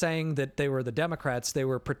they were saying that they were the Democrats, they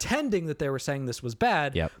were pretending that they were saying this was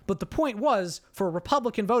bad. Yep. But the point was for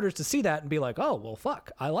Republican voters to see that and be like, oh, well, fuck,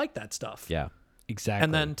 I like that stuff. Yeah, exactly.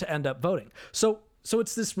 And then to end up voting. So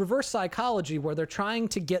it's this reverse psychology where they're trying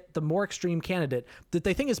to get the more extreme candidate that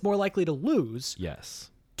they think is more likely to lose. Yes.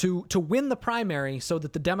 To win the primary so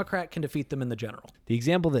that the Democrat can defeat them in the general. The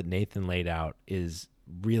example that Nathan laid out is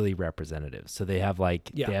really representative. So they have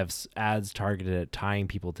they have ads targeted at tying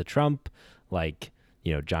people to Trump, like,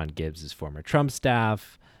 John Gibbs is former Trump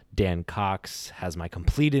staff. Dan Cox has my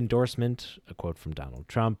complete endorsement, a quote from Donald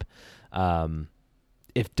Trump.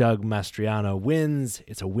 If Doug Mastriano wins,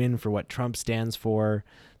 it's a win for what Trump stands for.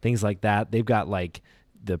 Things like that. They've got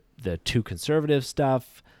the too conservative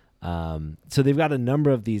stuff. So they've got a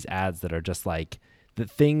number of these ads that are just like the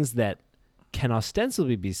things that can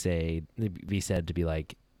ostensibly be said to be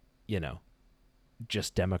like,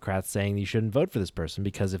 just Democrats saying you shouldn't vote for this person,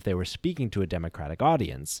 because if they were speaking to a Democratic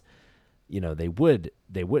audience, they would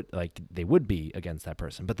be against that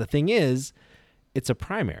person. But the thing is, it's a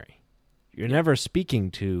primary. You're never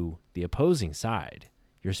speaking to the opposing side.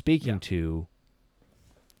 You're speaking to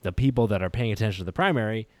the people that are paying attention to the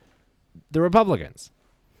primary, the Republicans.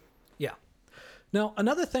 Yeah. Now,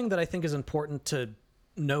 another thing that I think is important to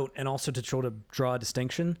note, and also to try to draw a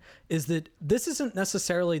distinction, is that this isn't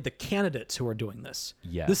necessarily the candidates who are doing this.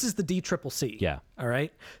 Yes. This is the DCCC. Yeah. All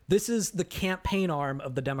right. This is the campaign arm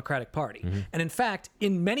of the Democratic Party. And in fact,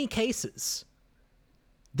 in many cases,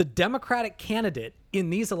 the Democratic candidate in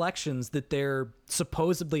these elections that they're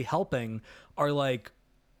supposedly helping are like,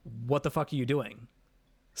 what the fuck are you doing?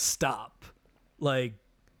 Stop. Like,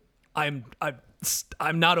 I'm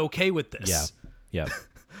not okay with this. Yeah.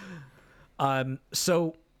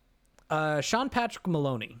 So Sean Patrick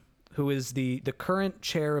Maloney, who is the current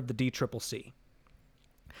chair of the DCCC,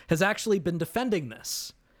 has actually been defending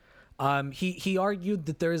this. He argued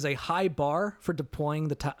that there is a high bar for deploying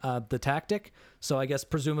the tactic. So I guess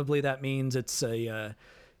presumably that means it's to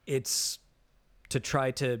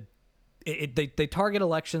try to they target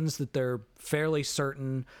elections that they're fairly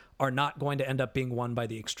certain are not going to end up being won by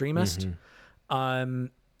the extremist.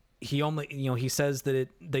 He only, he says that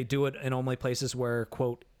they do it in only places where,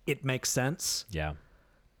 quote, it makes sense. Yeah.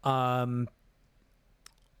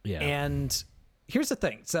 Yeah. And here's the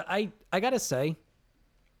thing. So I gotta say,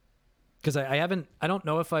 because I don't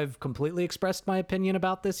know if I've completely expressed my opinion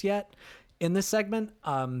about this yet in this segment.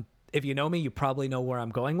 If you know me, you probably know where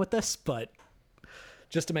I'm going with this, but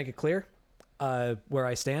just to make it clear, where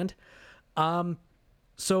I stand.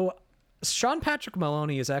 So Sean Patrick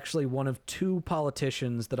Maloney is actually one of two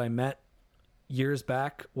politicians that I met years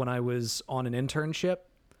back when I was on an internship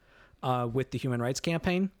with the Human Rights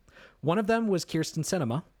Campaign. One of them was Kirsten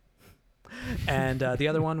Sinema, and the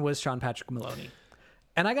other one was Sean Patrick Maloney.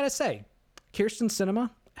 And I gotta say, Kirsten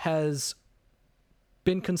Sinema has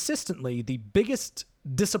been consistently the biggest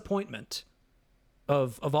disappointment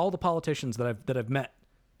of all the politicians that I've met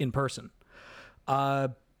in person.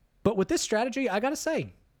 But with this strategy, I gotta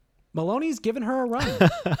say, Maloney's given her a run.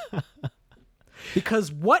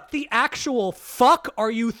 Because what the actual fuck are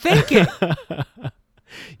you thinking?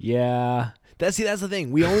 Yeah. That's the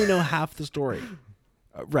thing. We only know half the story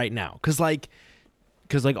right now. Cause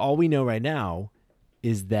all we know right now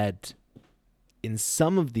is that in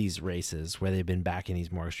some of these races where they've been backing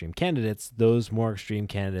these more extreme candidates, those more extreme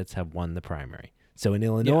candidates have won the primary. So in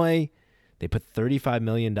Illinois, they put $35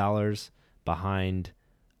 million behind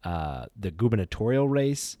the gubernatorial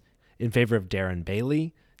race in favor of Darren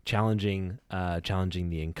Bailey, challenging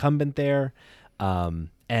the incumbent there.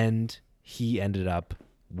 And he ended up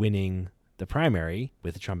winning the primary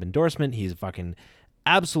with a Trump endorsement. He's a fucking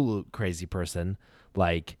absolute crazy person.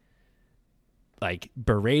 Like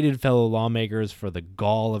berated fellow lawmakers for the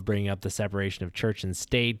gall of bringing up the separation of church and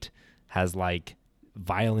state, has like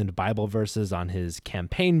violent Bible verses on his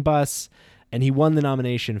campaign bus, and he won the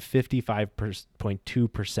nomination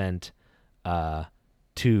 55.2%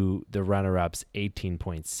 to the runner-up's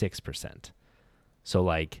 18.6%. So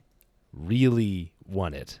like really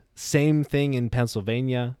won it. Same thing in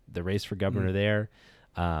Pennsylvania, the race for governor there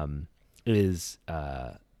is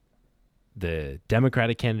the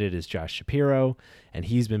Democratic candidate is Josh Shapiro, and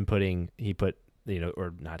the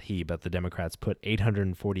Democrats put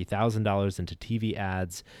 $840,000 into TV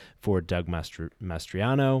ads for Doug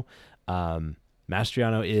Mastriano.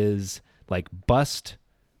 Mastriano is like bust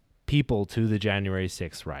people to the January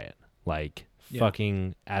 6th riot, like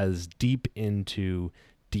fucking as deep into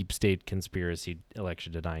deep state conspiracy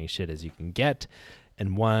election denying shit as you can get,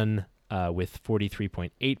 and won with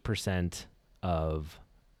 43.8% of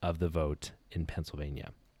the vote in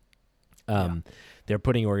Pennsylvania. They're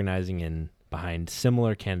putting organizing in behind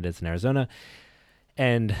similar candidates in Arizona,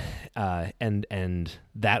 and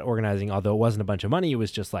that organizing, although it wasn't a bunch of money, it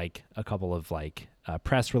was just like a couple of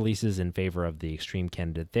press releases in favor of the extreme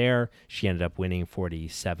candidate there. She ended up winning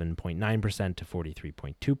 47.9% to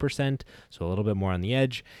 43.2%, so a little bit more on the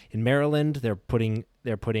edge. In Maryland, they're putting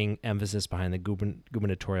emphasis behind the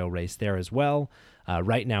gubernatorial race there as well.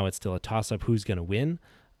 Right now, it's still a toss-up who's going to win,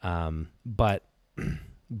 but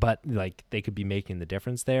like they could be making the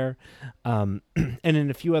difference there. And in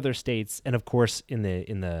a few other states, and of course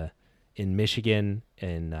in Michigan,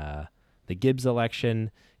 in the Gibbs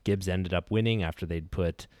election, Gibbs ended up winning after they'd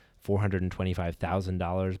put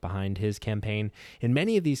 $425,000 behind his campaign. In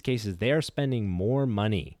many of these cases, they are spending more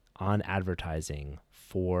money on advertising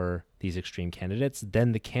for these extreme candidates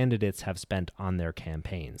than the candidates have spent on their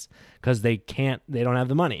campaigns, because they don't have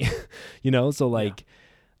the money,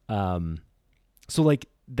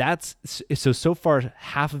 so far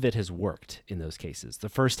half of it has worked in those cases. The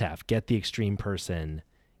first half, get the extreme person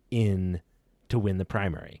in to win the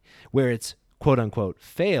primary. Where it's quote unquote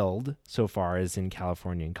failed so far is in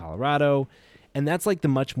California and Colorado. And that's like the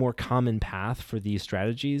much more common path for these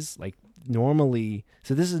strategies. Like normally,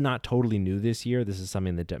 so this is not totally new this year. This is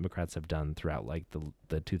something that Democrats have done throughout like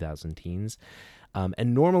the 2000 teens.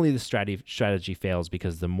 And normally the strategy fails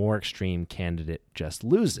because the more extreme candidate just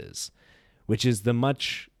loses, which is the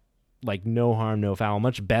much like no harm, no foul,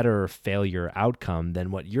 much better failure outcome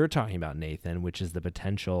than what you're talking about, Nathan, which is the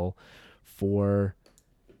potential for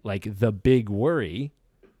like the big worry,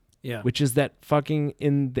 which is that fucking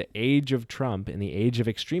in the age of Trump, in the age of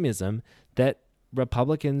extremism, that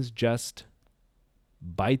Republicans just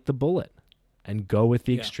bite the bullet and go with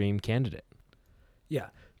the extreme candidate. Yeah.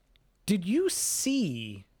 Did you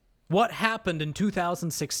see what happened in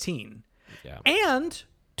 2016? Yeah. And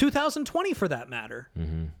 2020 for that matter.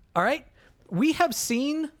 Mm-hmm. All right. We have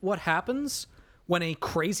seen what happens when a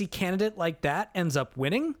crazy candidate like that ends up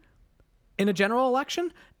winning in a general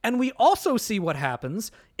election. And we also see what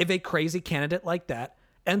happens if a crazy candidate like that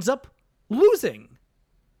ends up losing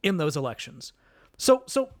in those elections. So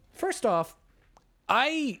first off,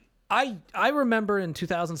 I remember in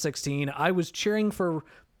 2016, I was cheering for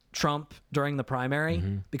Trump during the primary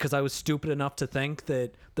because I was stupid enough to think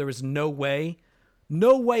that there was no way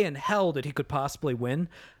in hell that he could possibly win.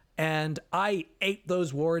 And I ate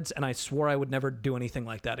those words, and I swore I would never do anything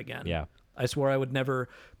like that again. Yeah. I swore I would never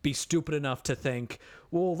be stupid enough to think,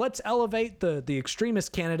 well, let's elevate the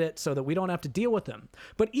extremist candidate so that we don't have to deal with him.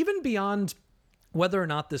 But even beyond whether or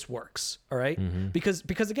not this works, all right? Because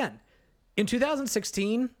again, in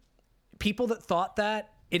 2016, people that thought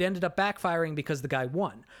that, it ended up backfiring because the guy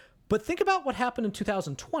won. But think about what happened in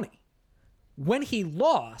 2020. When he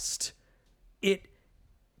lost, it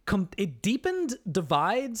deepened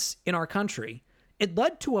divides in our country. It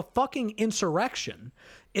led to a fucking insurrection.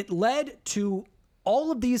 It led to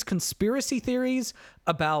all of these conspiracy theories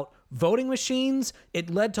about voting machines. It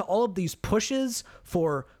led to all of these pushes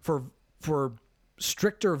for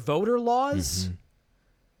stricter voter laws.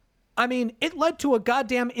 I mean, it led to a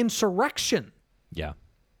goddamn insurrection. Yeah.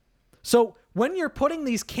 So when you're putting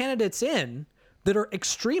these candidates in that are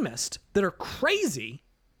extremist, that are crazy,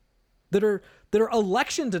 that are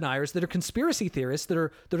election deniers, that are conspiracy theorists, that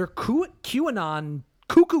are QAnon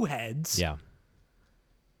cuckoo heads. Yeah.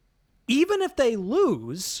 Even if they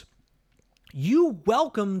lose, you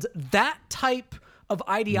welcomed that type of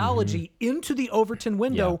ideology into the Overton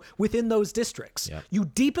window within those districts. Yeah. You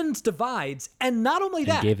deepened divides, and not only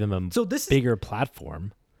that, gave them a bigger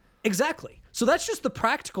platform. Exactly. So that's just the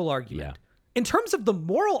practical argument. Yeah. In terms of the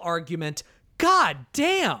moral argument, god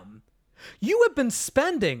damn. You have been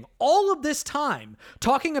spending all of this time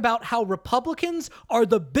talking about how Republicans are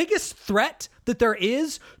the biggest threat that there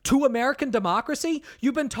is to American democracy.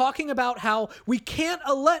 You've been talking about how we can't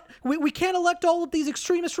elect all of these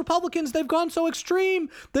extremist Republicans. They've gone so extreme.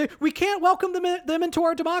 We can't welcome them into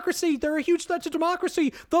our democracy. They're a huge threat to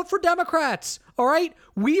democracy. Vote for Democrats. All right?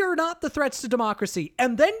 We are not the threats to democracy.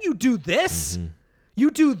 And then you do this.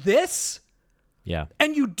 You do this. Yeah.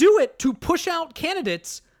 And you do it to push out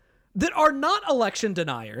candidates that are not election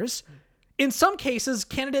deniers, in some cases,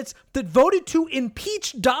 candidates that voted to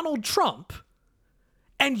impeach Donald Trump,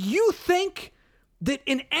 and you think that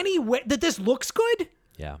in any way that this looks good?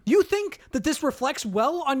 Yeah. You think that this reflects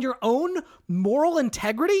well on your own moral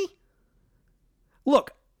integrity?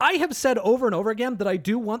 Look, I have said over and over again that I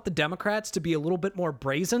do want the Democrats to be a little bit more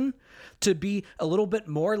brazen, to be a little bit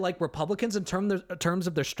more like Republicans in terms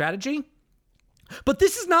of their strategy. But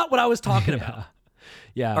this is not what I was talking about.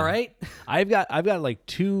 Yeah. All right. I've got like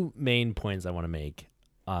two main points I want to make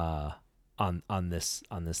on this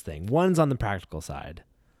thing. One's on the practical side.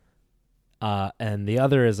 And the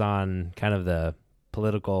other is on kind of the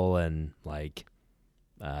political and like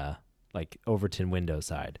Overton window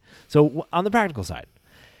side. So on the practical side,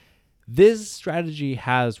 this strategy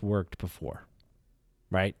has worked before,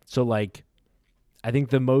 right? So like, I think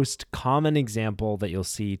the most common example that you'll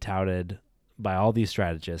see touted by all these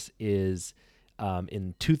strategists is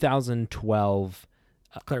in 2012,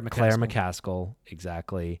 Claire McCaskill,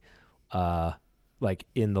 exactly. Like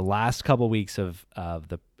in the last couple weeks of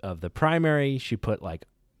the primary, she put like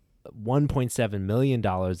 $1.7 million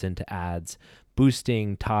into ads,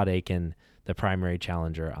 boosting Todd Akin, the primary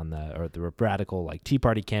challenger the radical like Tea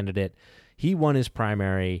Party candidate. He won his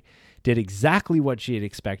primary, did exactly what she had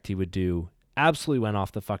expected he would do. Absolutely went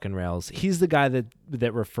off the fucking rails. He's the guy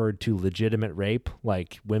that referred to legitimate rape,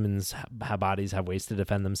 like women's bodies have ways to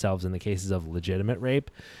defend themselves in the cases of legitimate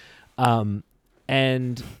rape.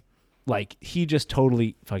 And like he just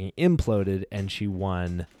totally fucking imploded, and she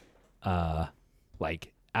won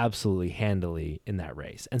like absolutely handily in that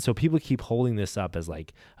race. And so people keep holding this up as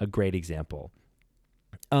like a great example.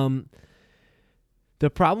 The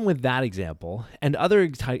problem with that example and other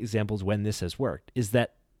examples when this has worked is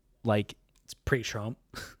that like it's pre-Trump.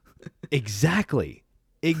 Exactly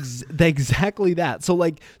that. So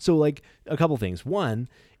like a couple things. One,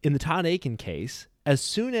 in the Todd Akin case, as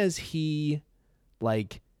soon as he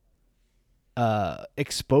like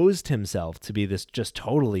exposed himself to be this just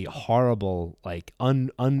totally horrible, like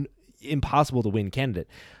impossible to win candidate,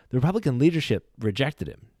 the Republican leadership rejected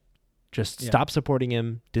him. Just stopped supporting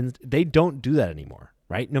him. They don't do that anymore,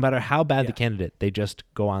 right? No matter how bad the candidate, they just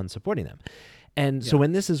go on supporting them. And so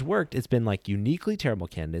when this has worked, it's been like uniquely terrible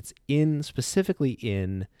candidates specifically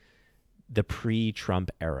in the pre-Trump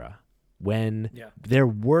era, when there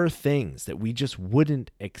were things that we just wouldn't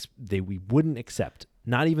accept.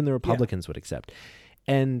 Not even the Republicans would accept.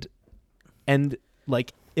 And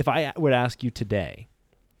like, if I would ask you today,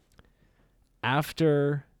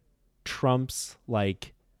 after Trump's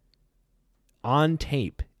like on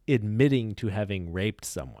tape admitting to having raped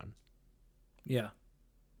someone. Yeah.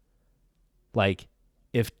 Like,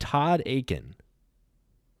 if Todd Akin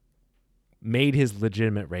made his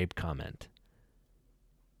legitimate rape comment,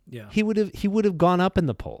 Yeah. he would have gone up in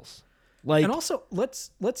the polls. Like, and also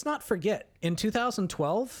let's not forget in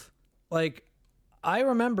 2012, like I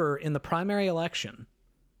remember in the primary election,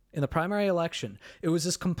 it was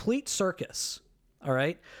this complete circus. All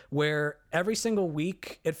right. Where every single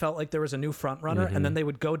week it felt like there was a new front runner and then they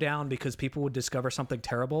would go down because people would discover something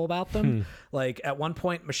terrible about them. Like at one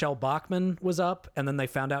point, Michelle Bachmann was up and then they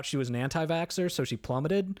found out she was an anti-vaxxer. So she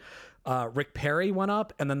plummeted. Rick Perry went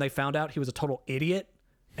up and then they found out he was a total idiot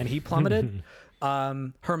and he plummeted.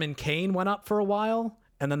 Herman Cain went up for a while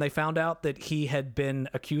and then they found out that he had been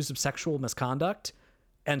accused of sexual misconduct.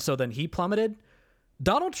 And so then he plummeted.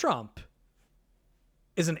 Donald Trump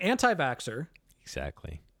is an anti-vaxxer.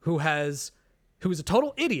 Exactly. Who is a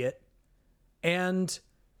total idiot and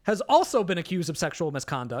has also been accused of sexual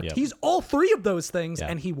misconduct. Yep. He's all three of those things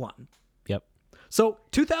and he won. Yep. So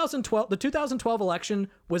the 2012 election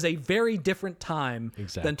was a very different time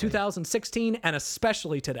than 2016 and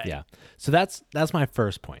especially today. Yeah. So that's my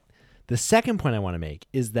first point. The second point I want to make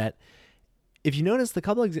is that if you notice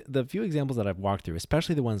the few examples that I've walked through,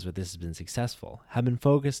 especially the ones where this has been successful, have been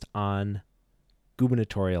focused on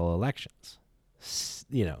gubernatorial elections.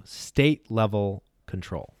 State level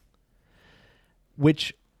control,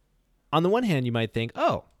 which on the one hand you might think,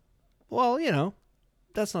 oh, well,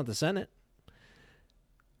 that's not the Senate.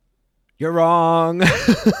 You're wrong.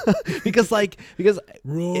 because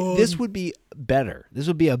this would be better. This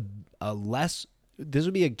would be a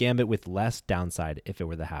gambit with less downside if it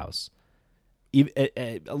were the House.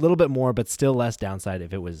 A little bit more, but still less downside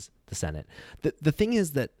if it was the Senate. The thing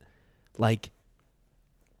is that, like,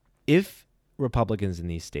 if Republicans in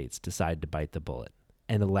these states decide to bite the bullet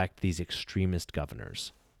and elect these extremist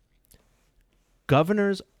governors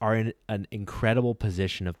are in an incredible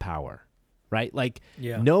position of power, right? Like,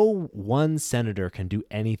 no one senator can do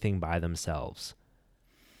anything by themselves,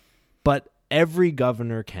 but every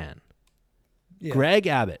governor can. Yeah. Greg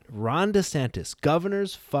Abbott, Ron DeSantis,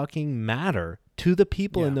 governors fucking matter to the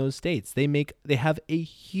people in those states. They have a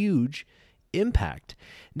huge impact.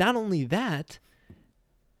 Not only that,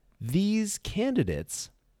 these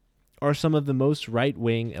candidates are some of the most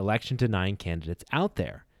right-wing election-denying candidates out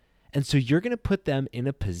there. And so you're going to put them in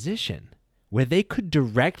a position where they could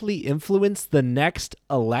directly influence the next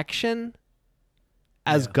election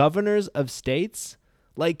as governors of states.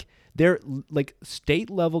 Like,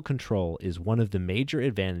 state-level control is one of the major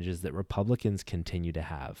advantages that Republicans continue to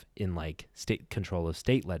have in, like, state control of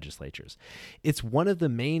state legislatures. It's one of the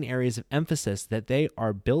main areas of emphasis that they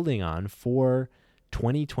are building on for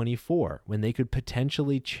 2024, when they could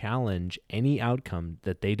potentially challenge any outcome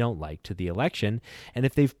that they don't like to the election. And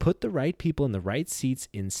if they've put the right people in the right seats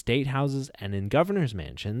in state houses and in governor's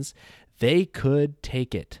mansions, they could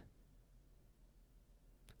take it.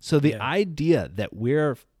 So the idea that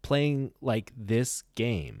we're playing like this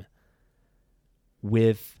game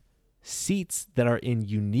with seats that are in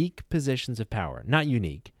unique positions of power, not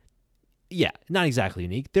unique. Yeah, not exactly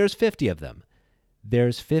unique. There's 50 of them.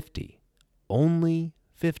 There's 50. Only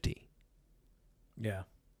 50. Yeah.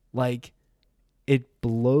 Like, it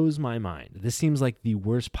blows my mind. This seems like the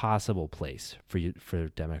worst possible place for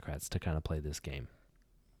Democrats to kind of play this game.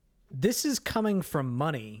 This is coming from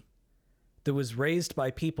money that was raised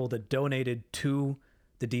by people that donated to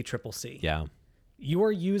the DCCC. Yeah. You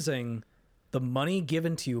are using the money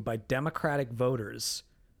given to you by Democratic voters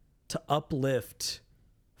to uplift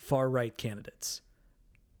far-right candidates.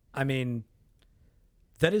 I mean,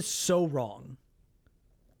 that is so wrong.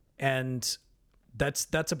 And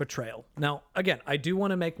that's a betrayal. Now, again, I do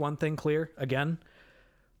want to make one thing clear. Again,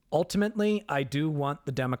 ultimately, I do want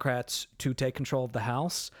the Democrats to take control of the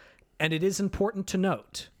House. And it is important to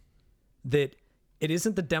note that it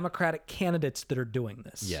isn't the Democratic candidates that are doing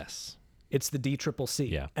this. Yes. It's the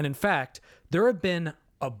DCCC. Yeah. And in fact, there have been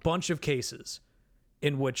a bunch of cases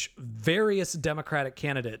in which various Democratic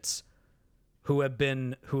candidates who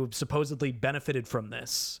have supposedly benefited from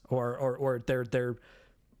this, or they're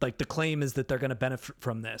like, the claim is that they're going to benefit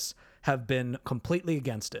from this, have been completely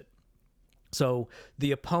against it. So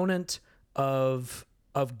the opponent of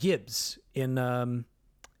Gibbs in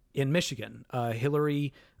Michigan,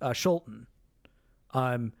 Hillary Scholten,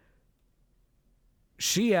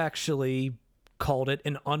 she actually called it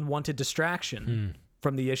an unwanted distraction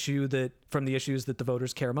from the issues that the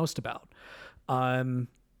voters care most about.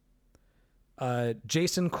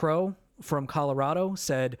 Jason Crow from Colorado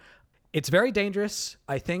said, "It's very dangerous,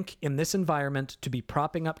 I think, in this environment to be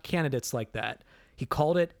propping up candidates like that." He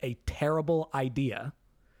called it a terrible idea.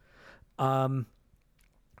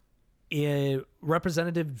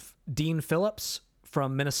 Representative Dean Phillips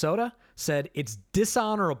from Minnesota said, "It's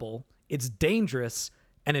dishonorable, it's dangerous,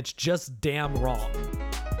 and it's just damn wrong."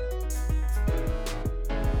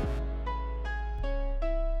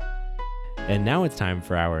 And now it's time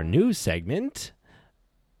for our new segment,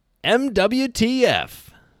 MWTF.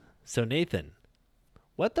 So Nathan,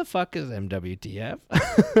 what the fuck is MWTF?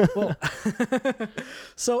 Well,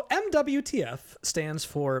 so MWTF stands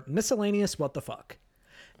for Miscellaneous What the Fuck.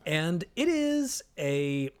 And it is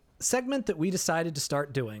a segment that we decided to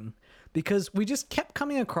start doing because we just kept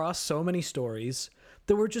coming across so many stories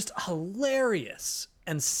that were just hilarious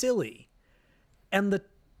and silly. And the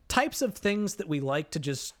types of things that we like to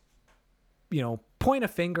just, point a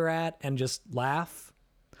finger at and just laugh.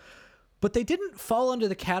 But they didn't fall under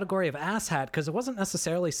the category of asshat because it wasn't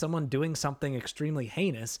necessarily someone doing something extremely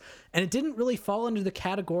heinous. And it didn't really fall under the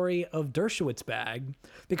category of Dershowitz bag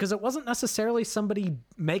because it wasn't necessarily somebody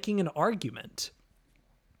making an argument.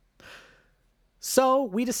 So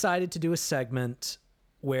we decided to do a segment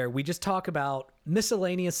where we just talk about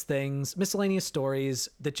miscellaneous things, miscellaneous stories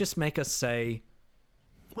that just make us say,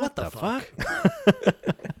 what the fuck?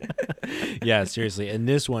 Yeah, seriously. And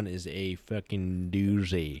this one is a fucking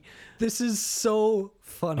doozy. This is so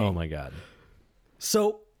funny. Oh my God.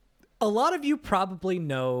 So a lot of you probably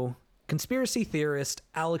know conspiracy theorist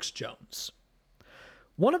Alex Jones.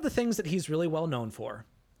 One of the things that he's really well known for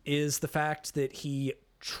is the fact that he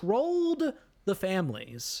trolled the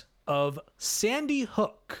families of Sandy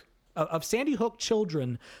Hook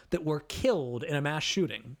children that were killed in a mass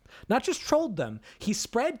shooting. Not just trolled them, he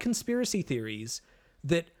spread conspiracy theories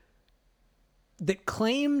that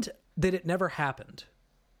claimed that it never happened.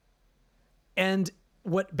 And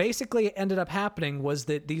what basically ended up happening was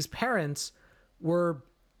that these parents were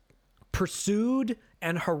pursued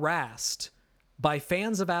and harassed by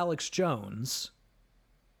fans of Alex Jones.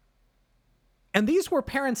 And these were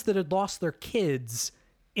parents that had lost their kids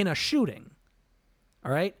in a shooting.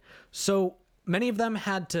 All right? So many of them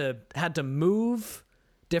had to move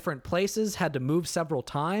different places, had to move several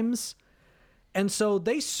times. And so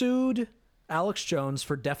they sued Alex Jones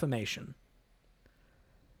for defamation.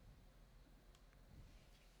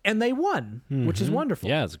 And they won, which is wonderful.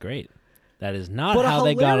 Yeah, it's great. That is not how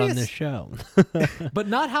they got on the show. But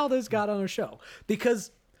not how this got on the show.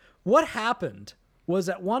 Because what happened was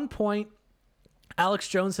at one point, Alex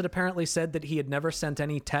Jones had apparently said that he had never sent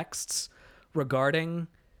any texts regarding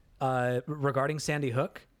Sandy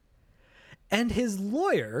Hook. And his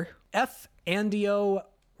lawyer, F. Andio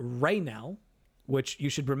Raynell, which you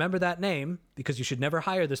should remember that name because you should never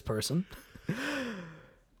hire this person,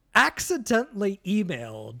 accidentally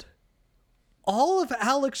emailed all of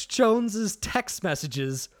Alex Jones's text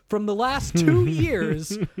messages from the last 2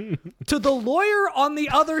 years to the lawyer on the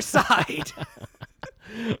other side.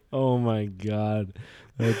 Oh my God.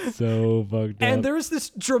 That's so fucked up. And there's this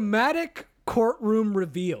dramatic courtroom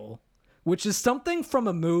reveal, which is something from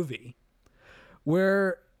a movie,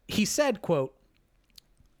 where he said, quote,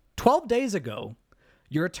 12 days ago,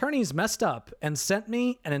 your attorneys messed up and sent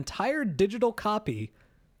me an entire digital copy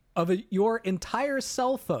of your entire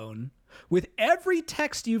cell phone with every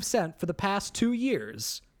text you've sent for the past 2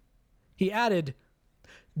 years. He added,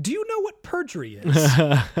 do you know what perjury is?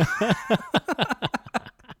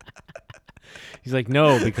 He's like,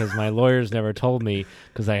 no, because my lawyers never told me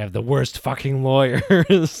because I have the worst fucking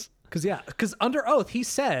lawyers. Because under oath, he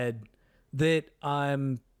said that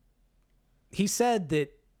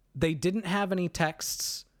they didn't have any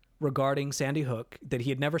texts regarding Sandy Hook, that he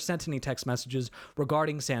had never sent any text messages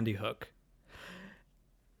regarding Sandy Hook.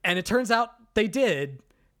 And it turns out they did.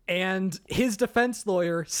 And his defense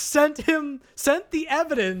lawyer sent the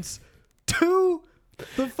evidence to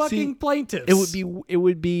the fucking plaintiffs. It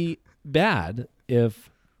would be bad if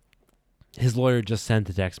his lawyer just sent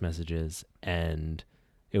the text messages and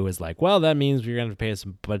it was like, well, that means we're going to pay us a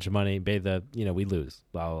bunch of money, we lose,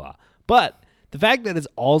 blah, blah, blah. But the fact that it's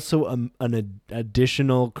also an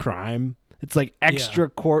additional crime, it's like extra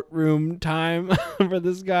courtroom time for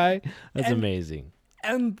this guy. That's amazing.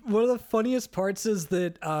 And one of the funniest parts is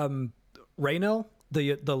that Raynell,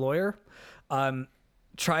 the lawyer,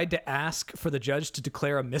 tried to ask for the judge to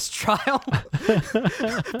declare a mistrial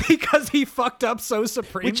because he fucked up so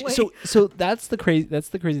supremely. So that's the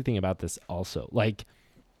crazy thing about this also. Like,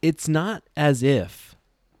 it's not as if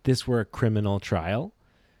this were a criminal trial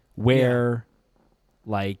where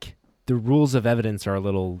like the rules of evidence are a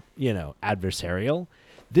little, adversarial.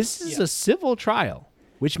 This is a civil trial,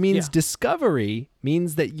 which means discovery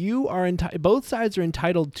means that you are both sides are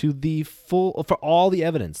entitled to the full, for all the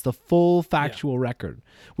evidence, the full factual record,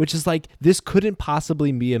 which is like, this couldn't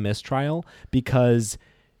possibly be a mistrial because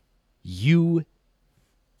you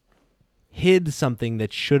hid something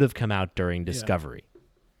that should have come out during discovery.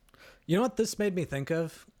 You know what this made me think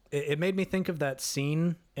of? It made me think of that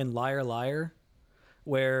scene in Liar Liar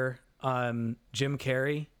where Jim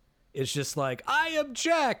Carrey is just like, I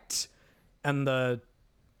object. And the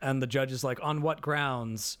judge is like, on what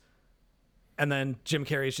grounds? And then Jim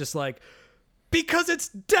Carrey is just like, because it's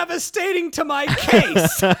devastating to my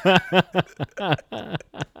case.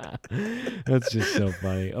 That's just so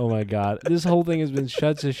funny. Oh my God. This whole thing has been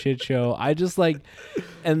such a shit show. I just like,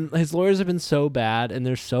 and his lawyers have been so bad and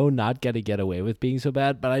they're so not going to get away with being so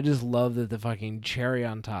bad. But I just love that the fucking cherry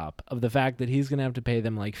on top of the fact that he's going to have to pay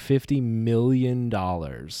them like $50 million.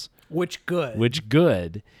 Which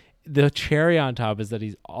good. The cherry on top is that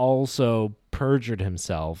he's also perjured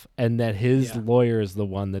himself and that his lawyer is the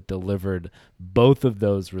one that delivered both of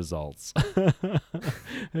those results.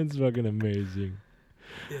 It's fucking amazing.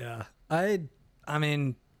 Yeah. I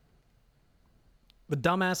mean, the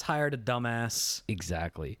dumbass hired a dumbass.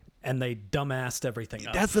 Exactly. And they dumbassed everything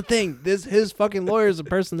up. That's the thing. His fucking lawyer is a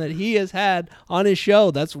person that he has had on his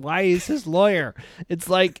show. That's why he's his lawyer. It's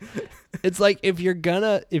like if you're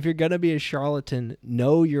gonna be a charlatan,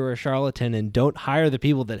 know you're a charlatan and don't hire the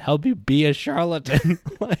people that help you be a charlatan.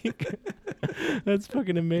 Like, that's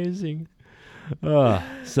fucking amazing.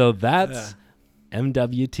 So that's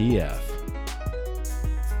MWTF.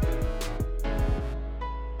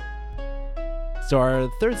 So our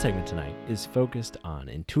third segment tonight is focused on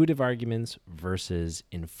intuitive arguments versus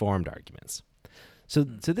informed arguments. So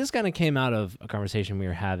this kind of came out of a conversation we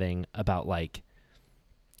were having about like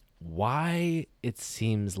why it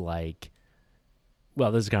seems like,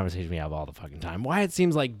 well, this is a conversation we have all the fucking time, why it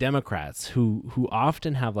seems like Democrats who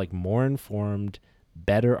often have like more informed,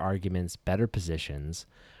 better arguments, better positions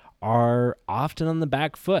are often on the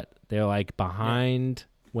back foot. They're like behind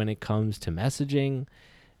when it comes to messaging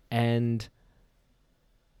and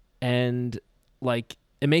like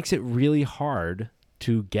it makes it really hard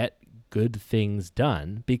to get good things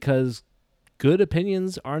done because good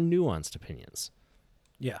opinions are nuanced opinions.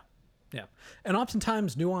 Yeah. And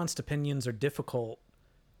oftentimes nuanced opinions are difficult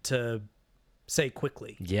to say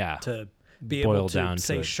quickly. Yeah. To be Boil able down to to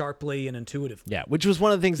say it. Sharply and intuitively. Yeah, which was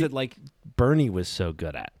one of the things that like Bernie was so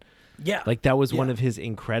good at. Yeah. Like that was one of his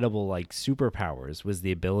incredible like superpowers was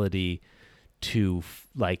the ability to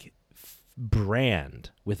brand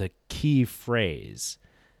with a key phrase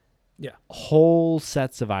whole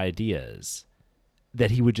sets of ideas that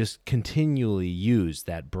he would just continually use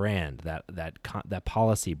that brand, that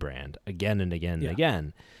policy brand again and again and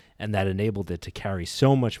again, and that enabled it to carry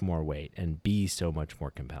so much more weight and be so much more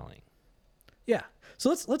compelling. Yeah.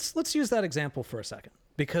 So let's use that example for a second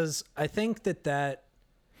because I think that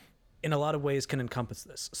in a lot of ways can encompass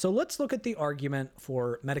this. So let's look at the argument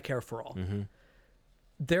for Medicare for all. Mm-hmm.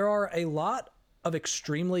 There are a lot of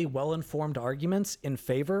extremely well-informed arguments in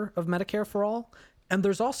favor of Medicare for all, and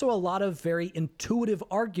there's also a lot of very intuitive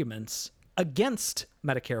arguments against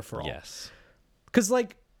Medicare for all. Yes. Because,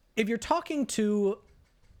 like, if you're talking to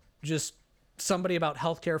just somebody about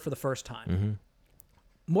healthcare for the first time,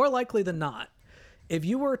 more likely than not, if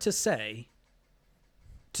you were to say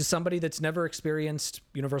to somebody that's never experienced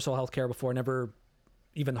universal healthcare before, never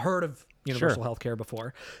even heard of universal healthcare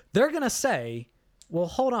before, they're going to say, well,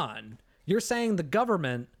 hold on. You're saying the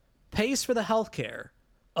government pays for the healthcare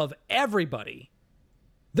of everybody.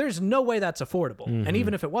 There's no way that's affordable. And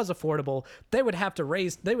even if it was affordable, they would have to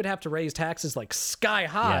raise taxes like sky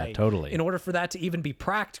high in order for that to even be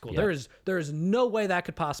practical. There is no way that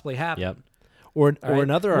could possibly happen. Yep. Or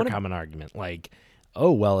another common argument like,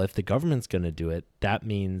 oh, well, if the government's going to do it, that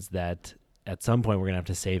means that at some point we're going to have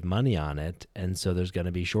to save money on it. And so there's going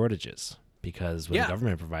to be shortages because when the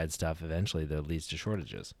government provides stuff, eventually that leads to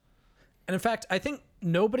shortages. And in fact, I think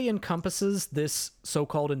nobody encompasses this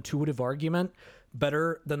so-called intuitive argument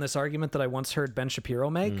better than this argument that I once heard Ben Shapiro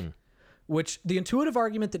make, which the intuitive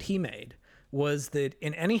argument that he made was that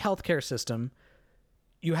in any healthcare system,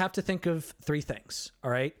 you have to think of three things,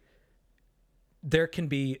 all right? There can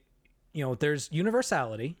be, there's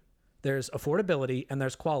universality, there's affordability, and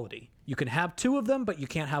there's quality. You can have two of them, but you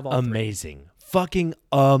can't have all three. Amazing. Fucking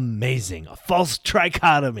amazing. A false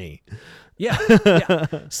trichotomy. Yeah.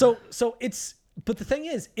 So it's, but the thing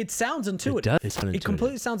is, it sounds intuitive. It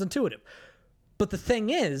completely sounds intuitive. But the thing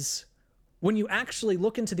is, when you actually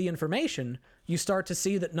look into the information, you start to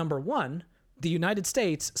see that number one, the United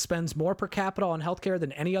States spends more per capita on healthcare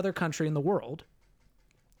than any other country in the world.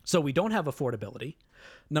 So we don't have affordability.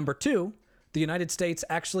 Number two, the United States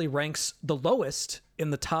actually ranks the lowest in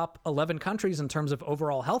the top 11 countries in terms of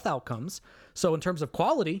overall health outcomes. So in terms of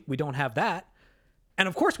quality, we don't have that. And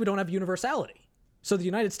of course, we don't have universality. So the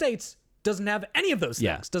United States doesn't have any of those things,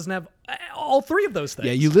 Yeah. doesn't have all three of those things.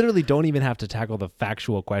 Yeah, you literally don't even have to tackle the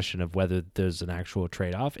factual question of whether there's an actual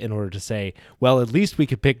trade-off in order to say, well, at least we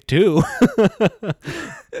could pick two.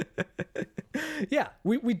 Yeah,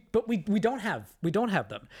 we don't have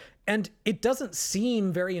them. And it doesn't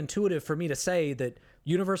seem very intuitive for me to say that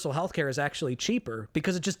universal healthcare is actually cheaper,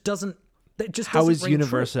 because it just doesn't How is ring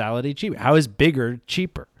universality cheaper? How is bigger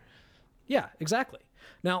cheaper? Yeah, exactly.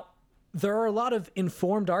 Now, there are a lot of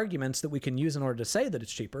informed arguments that we can use in order to say that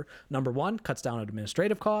it's cheaper. Number one, cuts down on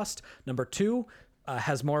administrative cost. Number two,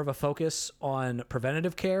 has more of a focus on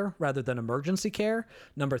preventative care rather than emergency care.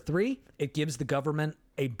 Number three, it gives the government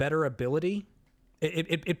a better ability.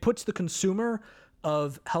 It puts the consumer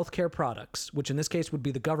of healthcare products, which in this case would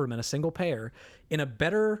be the government, a single payer, in a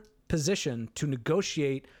better position to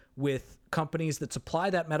negotiate with companies that supply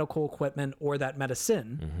that medical equipment or that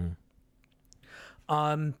medicine,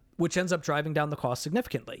 which ends up driving down the cost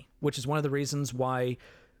significantly, which is one of the reasons why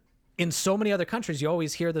in so many other countries, you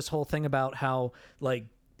always hear this whole thing about how like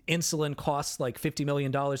insulin costs like $50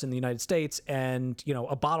 million in the United States and, you know,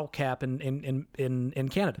 a bottle cap in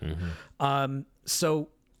Canada. So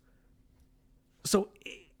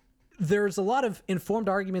there's a lot of informed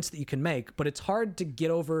arguments that you can make, but it's hard to get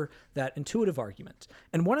over that intuitive argument.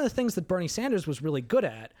 And one of the things that Bernie Sanders was really good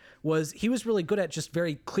at was he was really good at just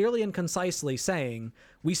very clearly and concisely saying,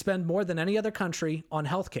 we spend more than any other country on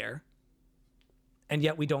healthcare, and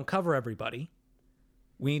yet we don't cover everybody.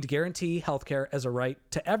 We need to guarantee healthcare as a right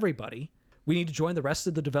to everybody. We need to join the rest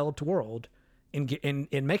of the developed world in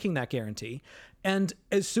making that guarantee. And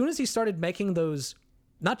as soon as he started making those,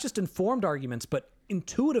 not just informed arguments, but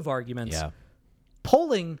intuitive arguments,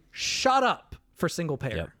 polling shot up for single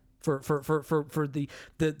payer, for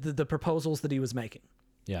the proposals that he was making.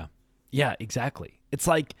 Yeah, exactly. It's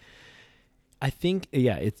like, I think,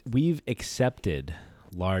 we've accepted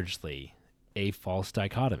largely a false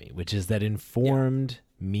dichotomy, which is that informed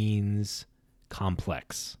means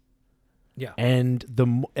complex. Yeah. And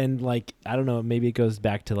like, I don't know, maybe it goes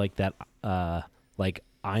back to like that, like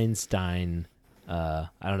Einstein, I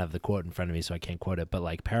don't have the quote in front of me, so I can't quote it, but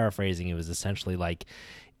like paraphrasing, it was essentially like,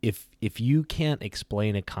 if you can't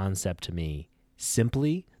explain a concept to me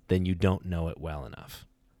simply, then you don't know it well enough.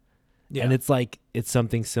 Yeah. And it's like, it's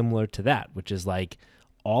something similar to that, which is like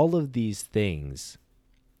all of these things.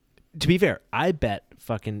 To be fair, I bet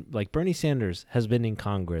fucking like Bernie Sanders has been in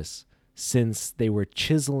Congress since they were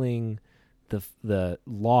chiseling the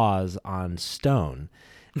laws on stone.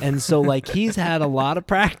 And so like he's had a lot of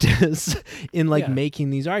practice in like making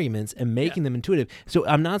these arguments and making them intuitive. So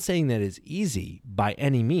I'm not saying that it's easy by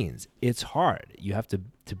any means. It's hard. You have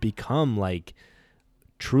to become like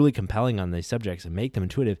truly compelling on these subjects and make them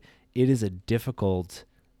intuitive. It is a difficult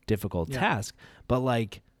task, but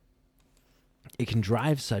like it can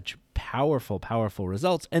drive such powerful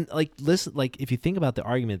results. And like, listen, like if you think about the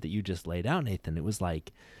argument that you just laid out, Nathan, it was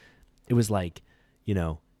like, you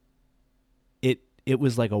know, it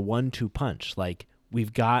was like a 1-2 punch. Like we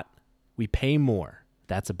pay more.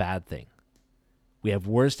 That's a bad thing. We have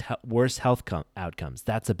worse health outcomes.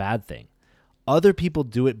 That's a bad thing. Other people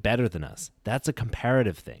do it better than us. That's a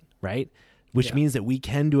comparative thing, right? Which means that we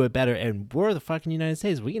can do it better, and we're the fucking United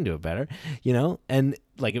States. We can do it better, you know? And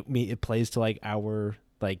like it plays to like our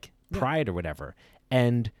like pride or whatever.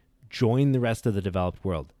 And join the rest of the developed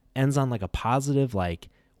world. Ends on like a positive, like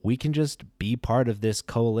we can just be part of this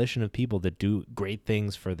coalition of people that do great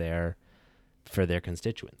things for their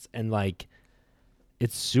constituents. And like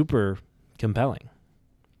it's super compelling.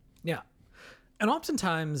 Yeah. And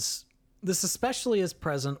oftentimes this especially is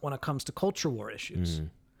present when it comes to culture war issues.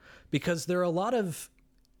 Because there are a lot of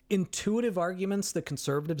intuitive arguments that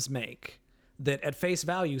conservatives make that at face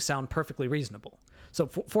value sound perfectly reasonable. So,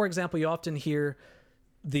 for example, you often hear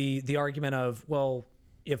the argument of, well,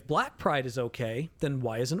 if black pride is okay, then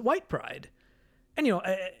why isn't white pride? And, you know,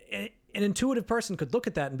 an intuitive person could look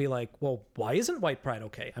at that and be like, well, why isn't white pride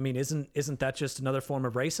okay? I mean, isn't that just another form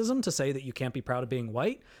of racism to say that you can't be proud of being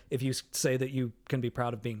white if you say that you can be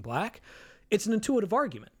proud of being black? It's an intuitive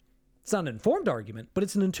argument. It's not an informed argument, but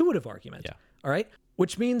it's an intuitive argument. Yeah. All right.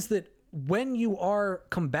 Which means that when you are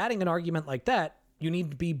combating an argument like that, you need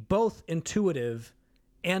to be both intuitive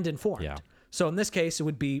and informed. Yeah. So in this case, it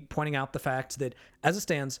would be pointing out the fact that as it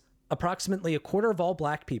stands, approximately a quarter of all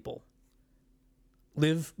black people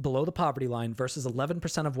live below the poverty line versus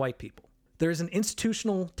 11% of white people. There is an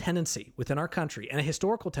institutional tendency within our country and a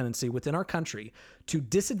historical tendency within our country to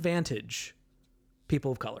disadvantage people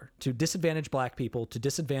of color, to disadvantage black people, to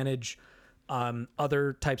disadvantage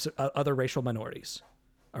other types of other racial minorities.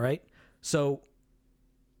 All right. So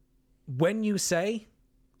when you say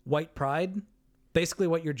white pride basically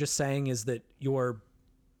what you're just saying is that you're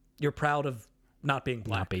proud of not being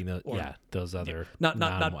black, not being those other not being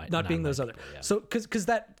those non-white other. people, yeah. So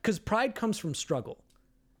because pride comes from struggle,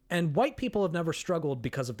 and white people have never struggled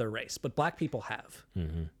because of their race, but black people have.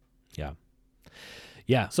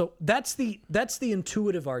 Yeah. So that's the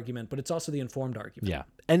intuitive argument, but it's also the informed argument. Yeah.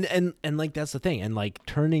 And like that's the thing, and like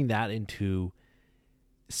turning that into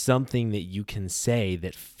something that you can say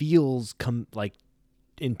that feels like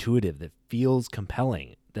intuitive, that feels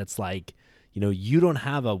compelling, that's like, you don't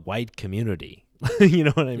have a white community. You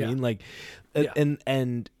know what I mean? Like,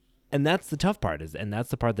 and that's the tough part and that's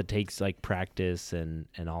the part that takes like practice and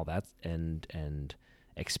all that and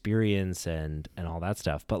experience and all that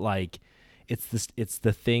stuff. But like, it's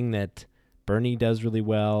the thing that Bernie does really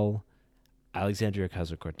well. Alexandria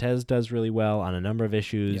Ocasio-Cortez does really well on a number of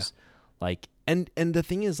issues. Like, and the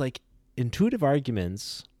thing is, like, intuitive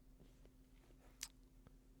arguments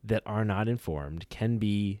that are not informed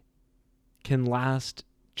can last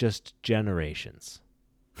just generations.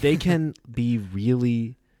 They can be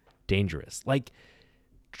really dangerous. Like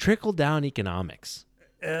trickle down economics.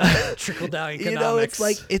 Trickle down economics. It's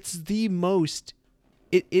like it's the most.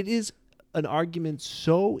 It is an argument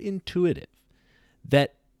so intuitive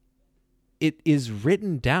that it is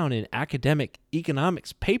written down in academic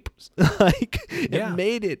economics papers. Like it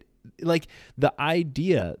made it like the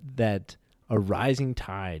idea that a rising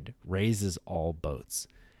tide raises all boats.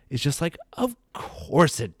 It's just like, of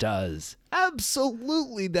course it does.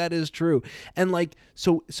 Absolutely, that is true. And like,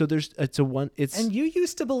 so there's and you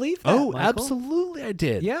used to believe that. Oh, Michael. absolutely, I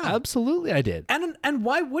did. Yeah, absolutely, I did. And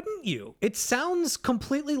why wouldn't you? It sounds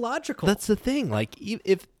completely logical. That's the thing. Like,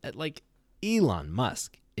 if like Elon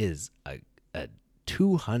Musk is a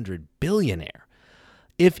 200 billionaire,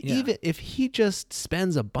 if he just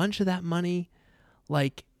spends a bunch of that money,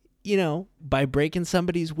 like, by breaking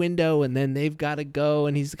somebody's window, and then they've got to go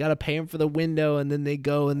and he's got to pay him for the window, and then they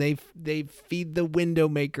go and they feed the window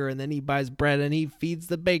maker, and then he buys bread and he feeds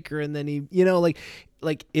the baker, and then he,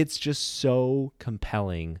 like it's just so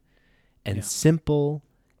compelling and simple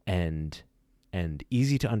and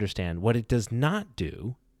easy to understand. What it does not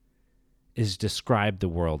do is describe the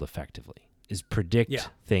world effectively, is predict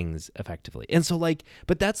things effectively. And so like,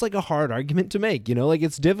 but that's like a hard argument to make, like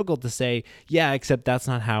it's difficult to say, except that's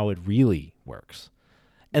not how it really works.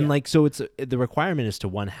 And like, so the requirement is to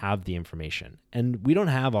have the information, and we don't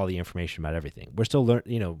have all the information about everything. We're still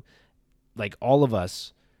learning, like all of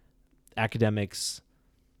us, academics,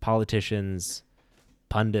 politicians,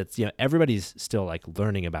 pundits, everybody's still like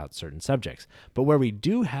learning about certain subjects. But where we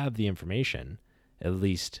do have the information, at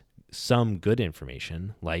least some good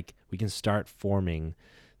information, like we can start forming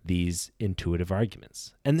these intuitive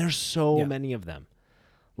arguments, and there's so many of them.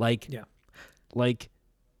 Like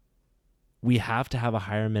we have to have a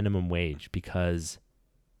higher minimum wage because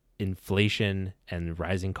inflation and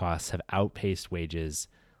rising costs have outpaced wages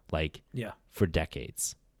for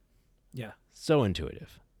decades. So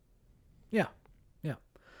intuitive.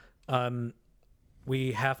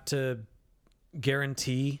 We have to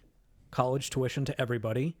guarantee college tuition to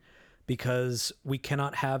everybody, because we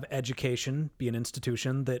cannot have education be an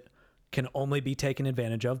institution that can only be taken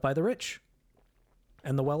advantage of by the rich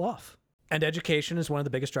and the well-off. And education is one of the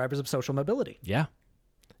biggest drivers of social mobility. Yeah,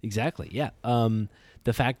 exactly. Yeah.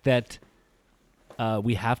 The fact that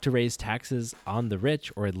we have to raise taxes on the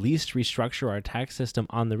rich, or at least restructure our tax system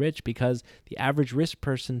on the rich, because the average rich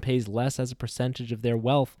person pays less as a percentage of their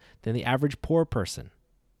wealth than the average poor person.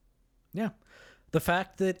 Yeah. The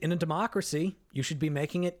fact that in a democracy, you should be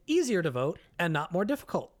making it easier to vote and not more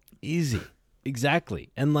difficult. Easy.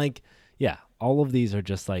 Exactly. And like, all of these are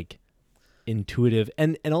just like intuitive.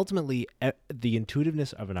 And ultimately, the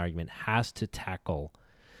intuitiveness of an argument has to tackle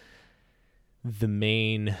the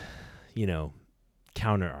main,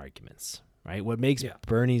 counter arguments, right? What makes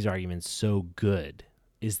Bernie's arguments so good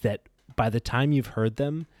is that by the time you've heard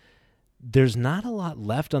them, there's not a lot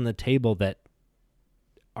left on the table that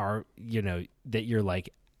are, that you're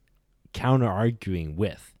like counter arguing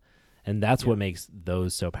with. And that's what makes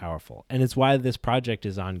those so powerful. And it's why this project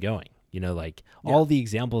is ongoing. All the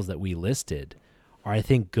examples that we listed are, I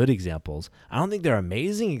think, good examples. I don't think they're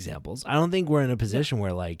amazing examples. I don't think we're in a position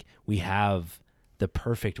where like we have the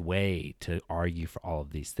perfect way to argue for all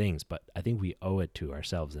of these things, but I think we owe it to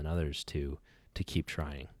ourselves and others to keep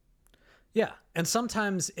trying. Yeah. And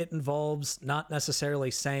sometimes it involves not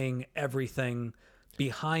necessarily saying everything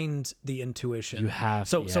behind the intuition. You have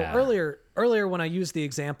so earlier when I used the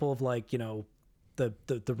example of like,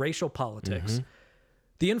 the racial politics,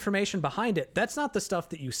 the information behind it, that's not the stuff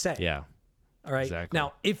that you say. Yeah. All right. Exactly.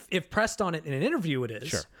 Now, if pressed on it in an interview, it is.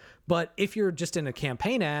 Sure. But if you're just in a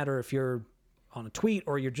campaign ad, or if you're on a tweet,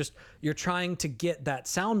 or you're trying to get that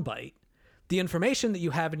soundbite, the information that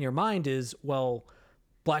you have in your mind is, well,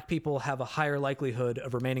 Black people have a higher likelihood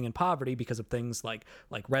of remaining in poverty because of things like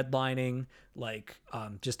redlining,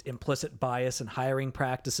 just implicit bias in hiring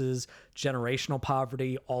practices, generational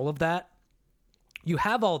poverty, all of that. You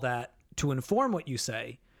have all that to inform what you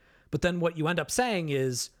say, but then what you end up saying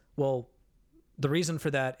is, well, the reason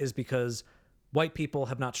for that is because white people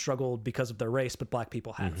have not struggled because of their race, but Black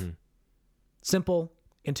people have. Mm-hmm. Simple,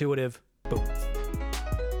 intuitive, boom.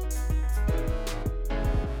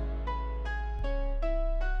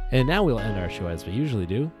 And now we'll end our show as we usually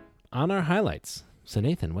do on our highlights. So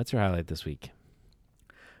Nathan, what's your highlight this week?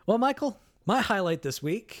 Well, Michael, my highlight this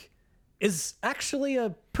week is actually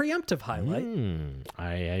a preemptive highlight.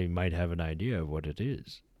 I might have an idea of what it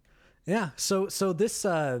is. Yeah. So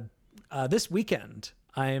this weekend,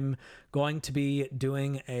 I'm going to be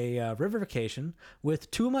doing a river vacation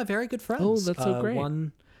with two of my very good friends. Oh, that's so great.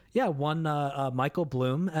 One Michael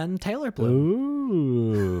Bloom and Taylor Bloom.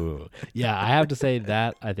 Ooh. Yeah, I have to say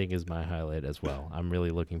that I think is my highlight as well. I'm really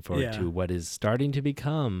looking forward to what is starting to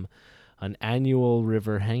become an annual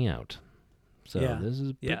river hangout. So this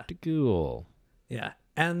is pretty cool. Yeah.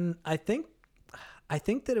 And I think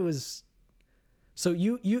that it was, so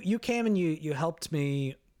you came and you helped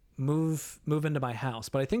me move into my house.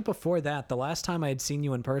 But I think before that, the last time I had seen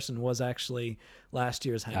you in person was actually last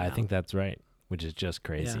year's hangout. I think that's right, which is just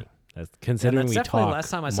crazy. Yeah. Considering we talk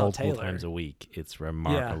last time I saw multiple times a week, it's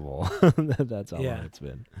remarkable. That's how long it's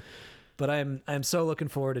been. But I'm so looking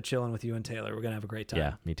forward to chilling with you and Taylor. We're gonna have a great time.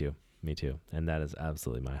 Yeah, me too. And that is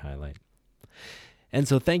absolutely my highlight. And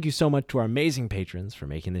so thank you so much to our amazing patrons for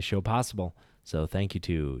making this show possible. So thank you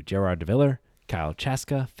to Gerard DeViller, Kyle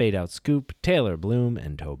Chaska, Fade Out Scoop, Taylor Bloom,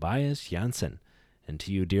 and Tobias Janssen. And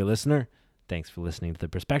to you, dear listener, thanks for listening to The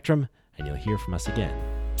Perspectrum, and you'll hear from us again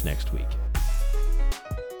next week.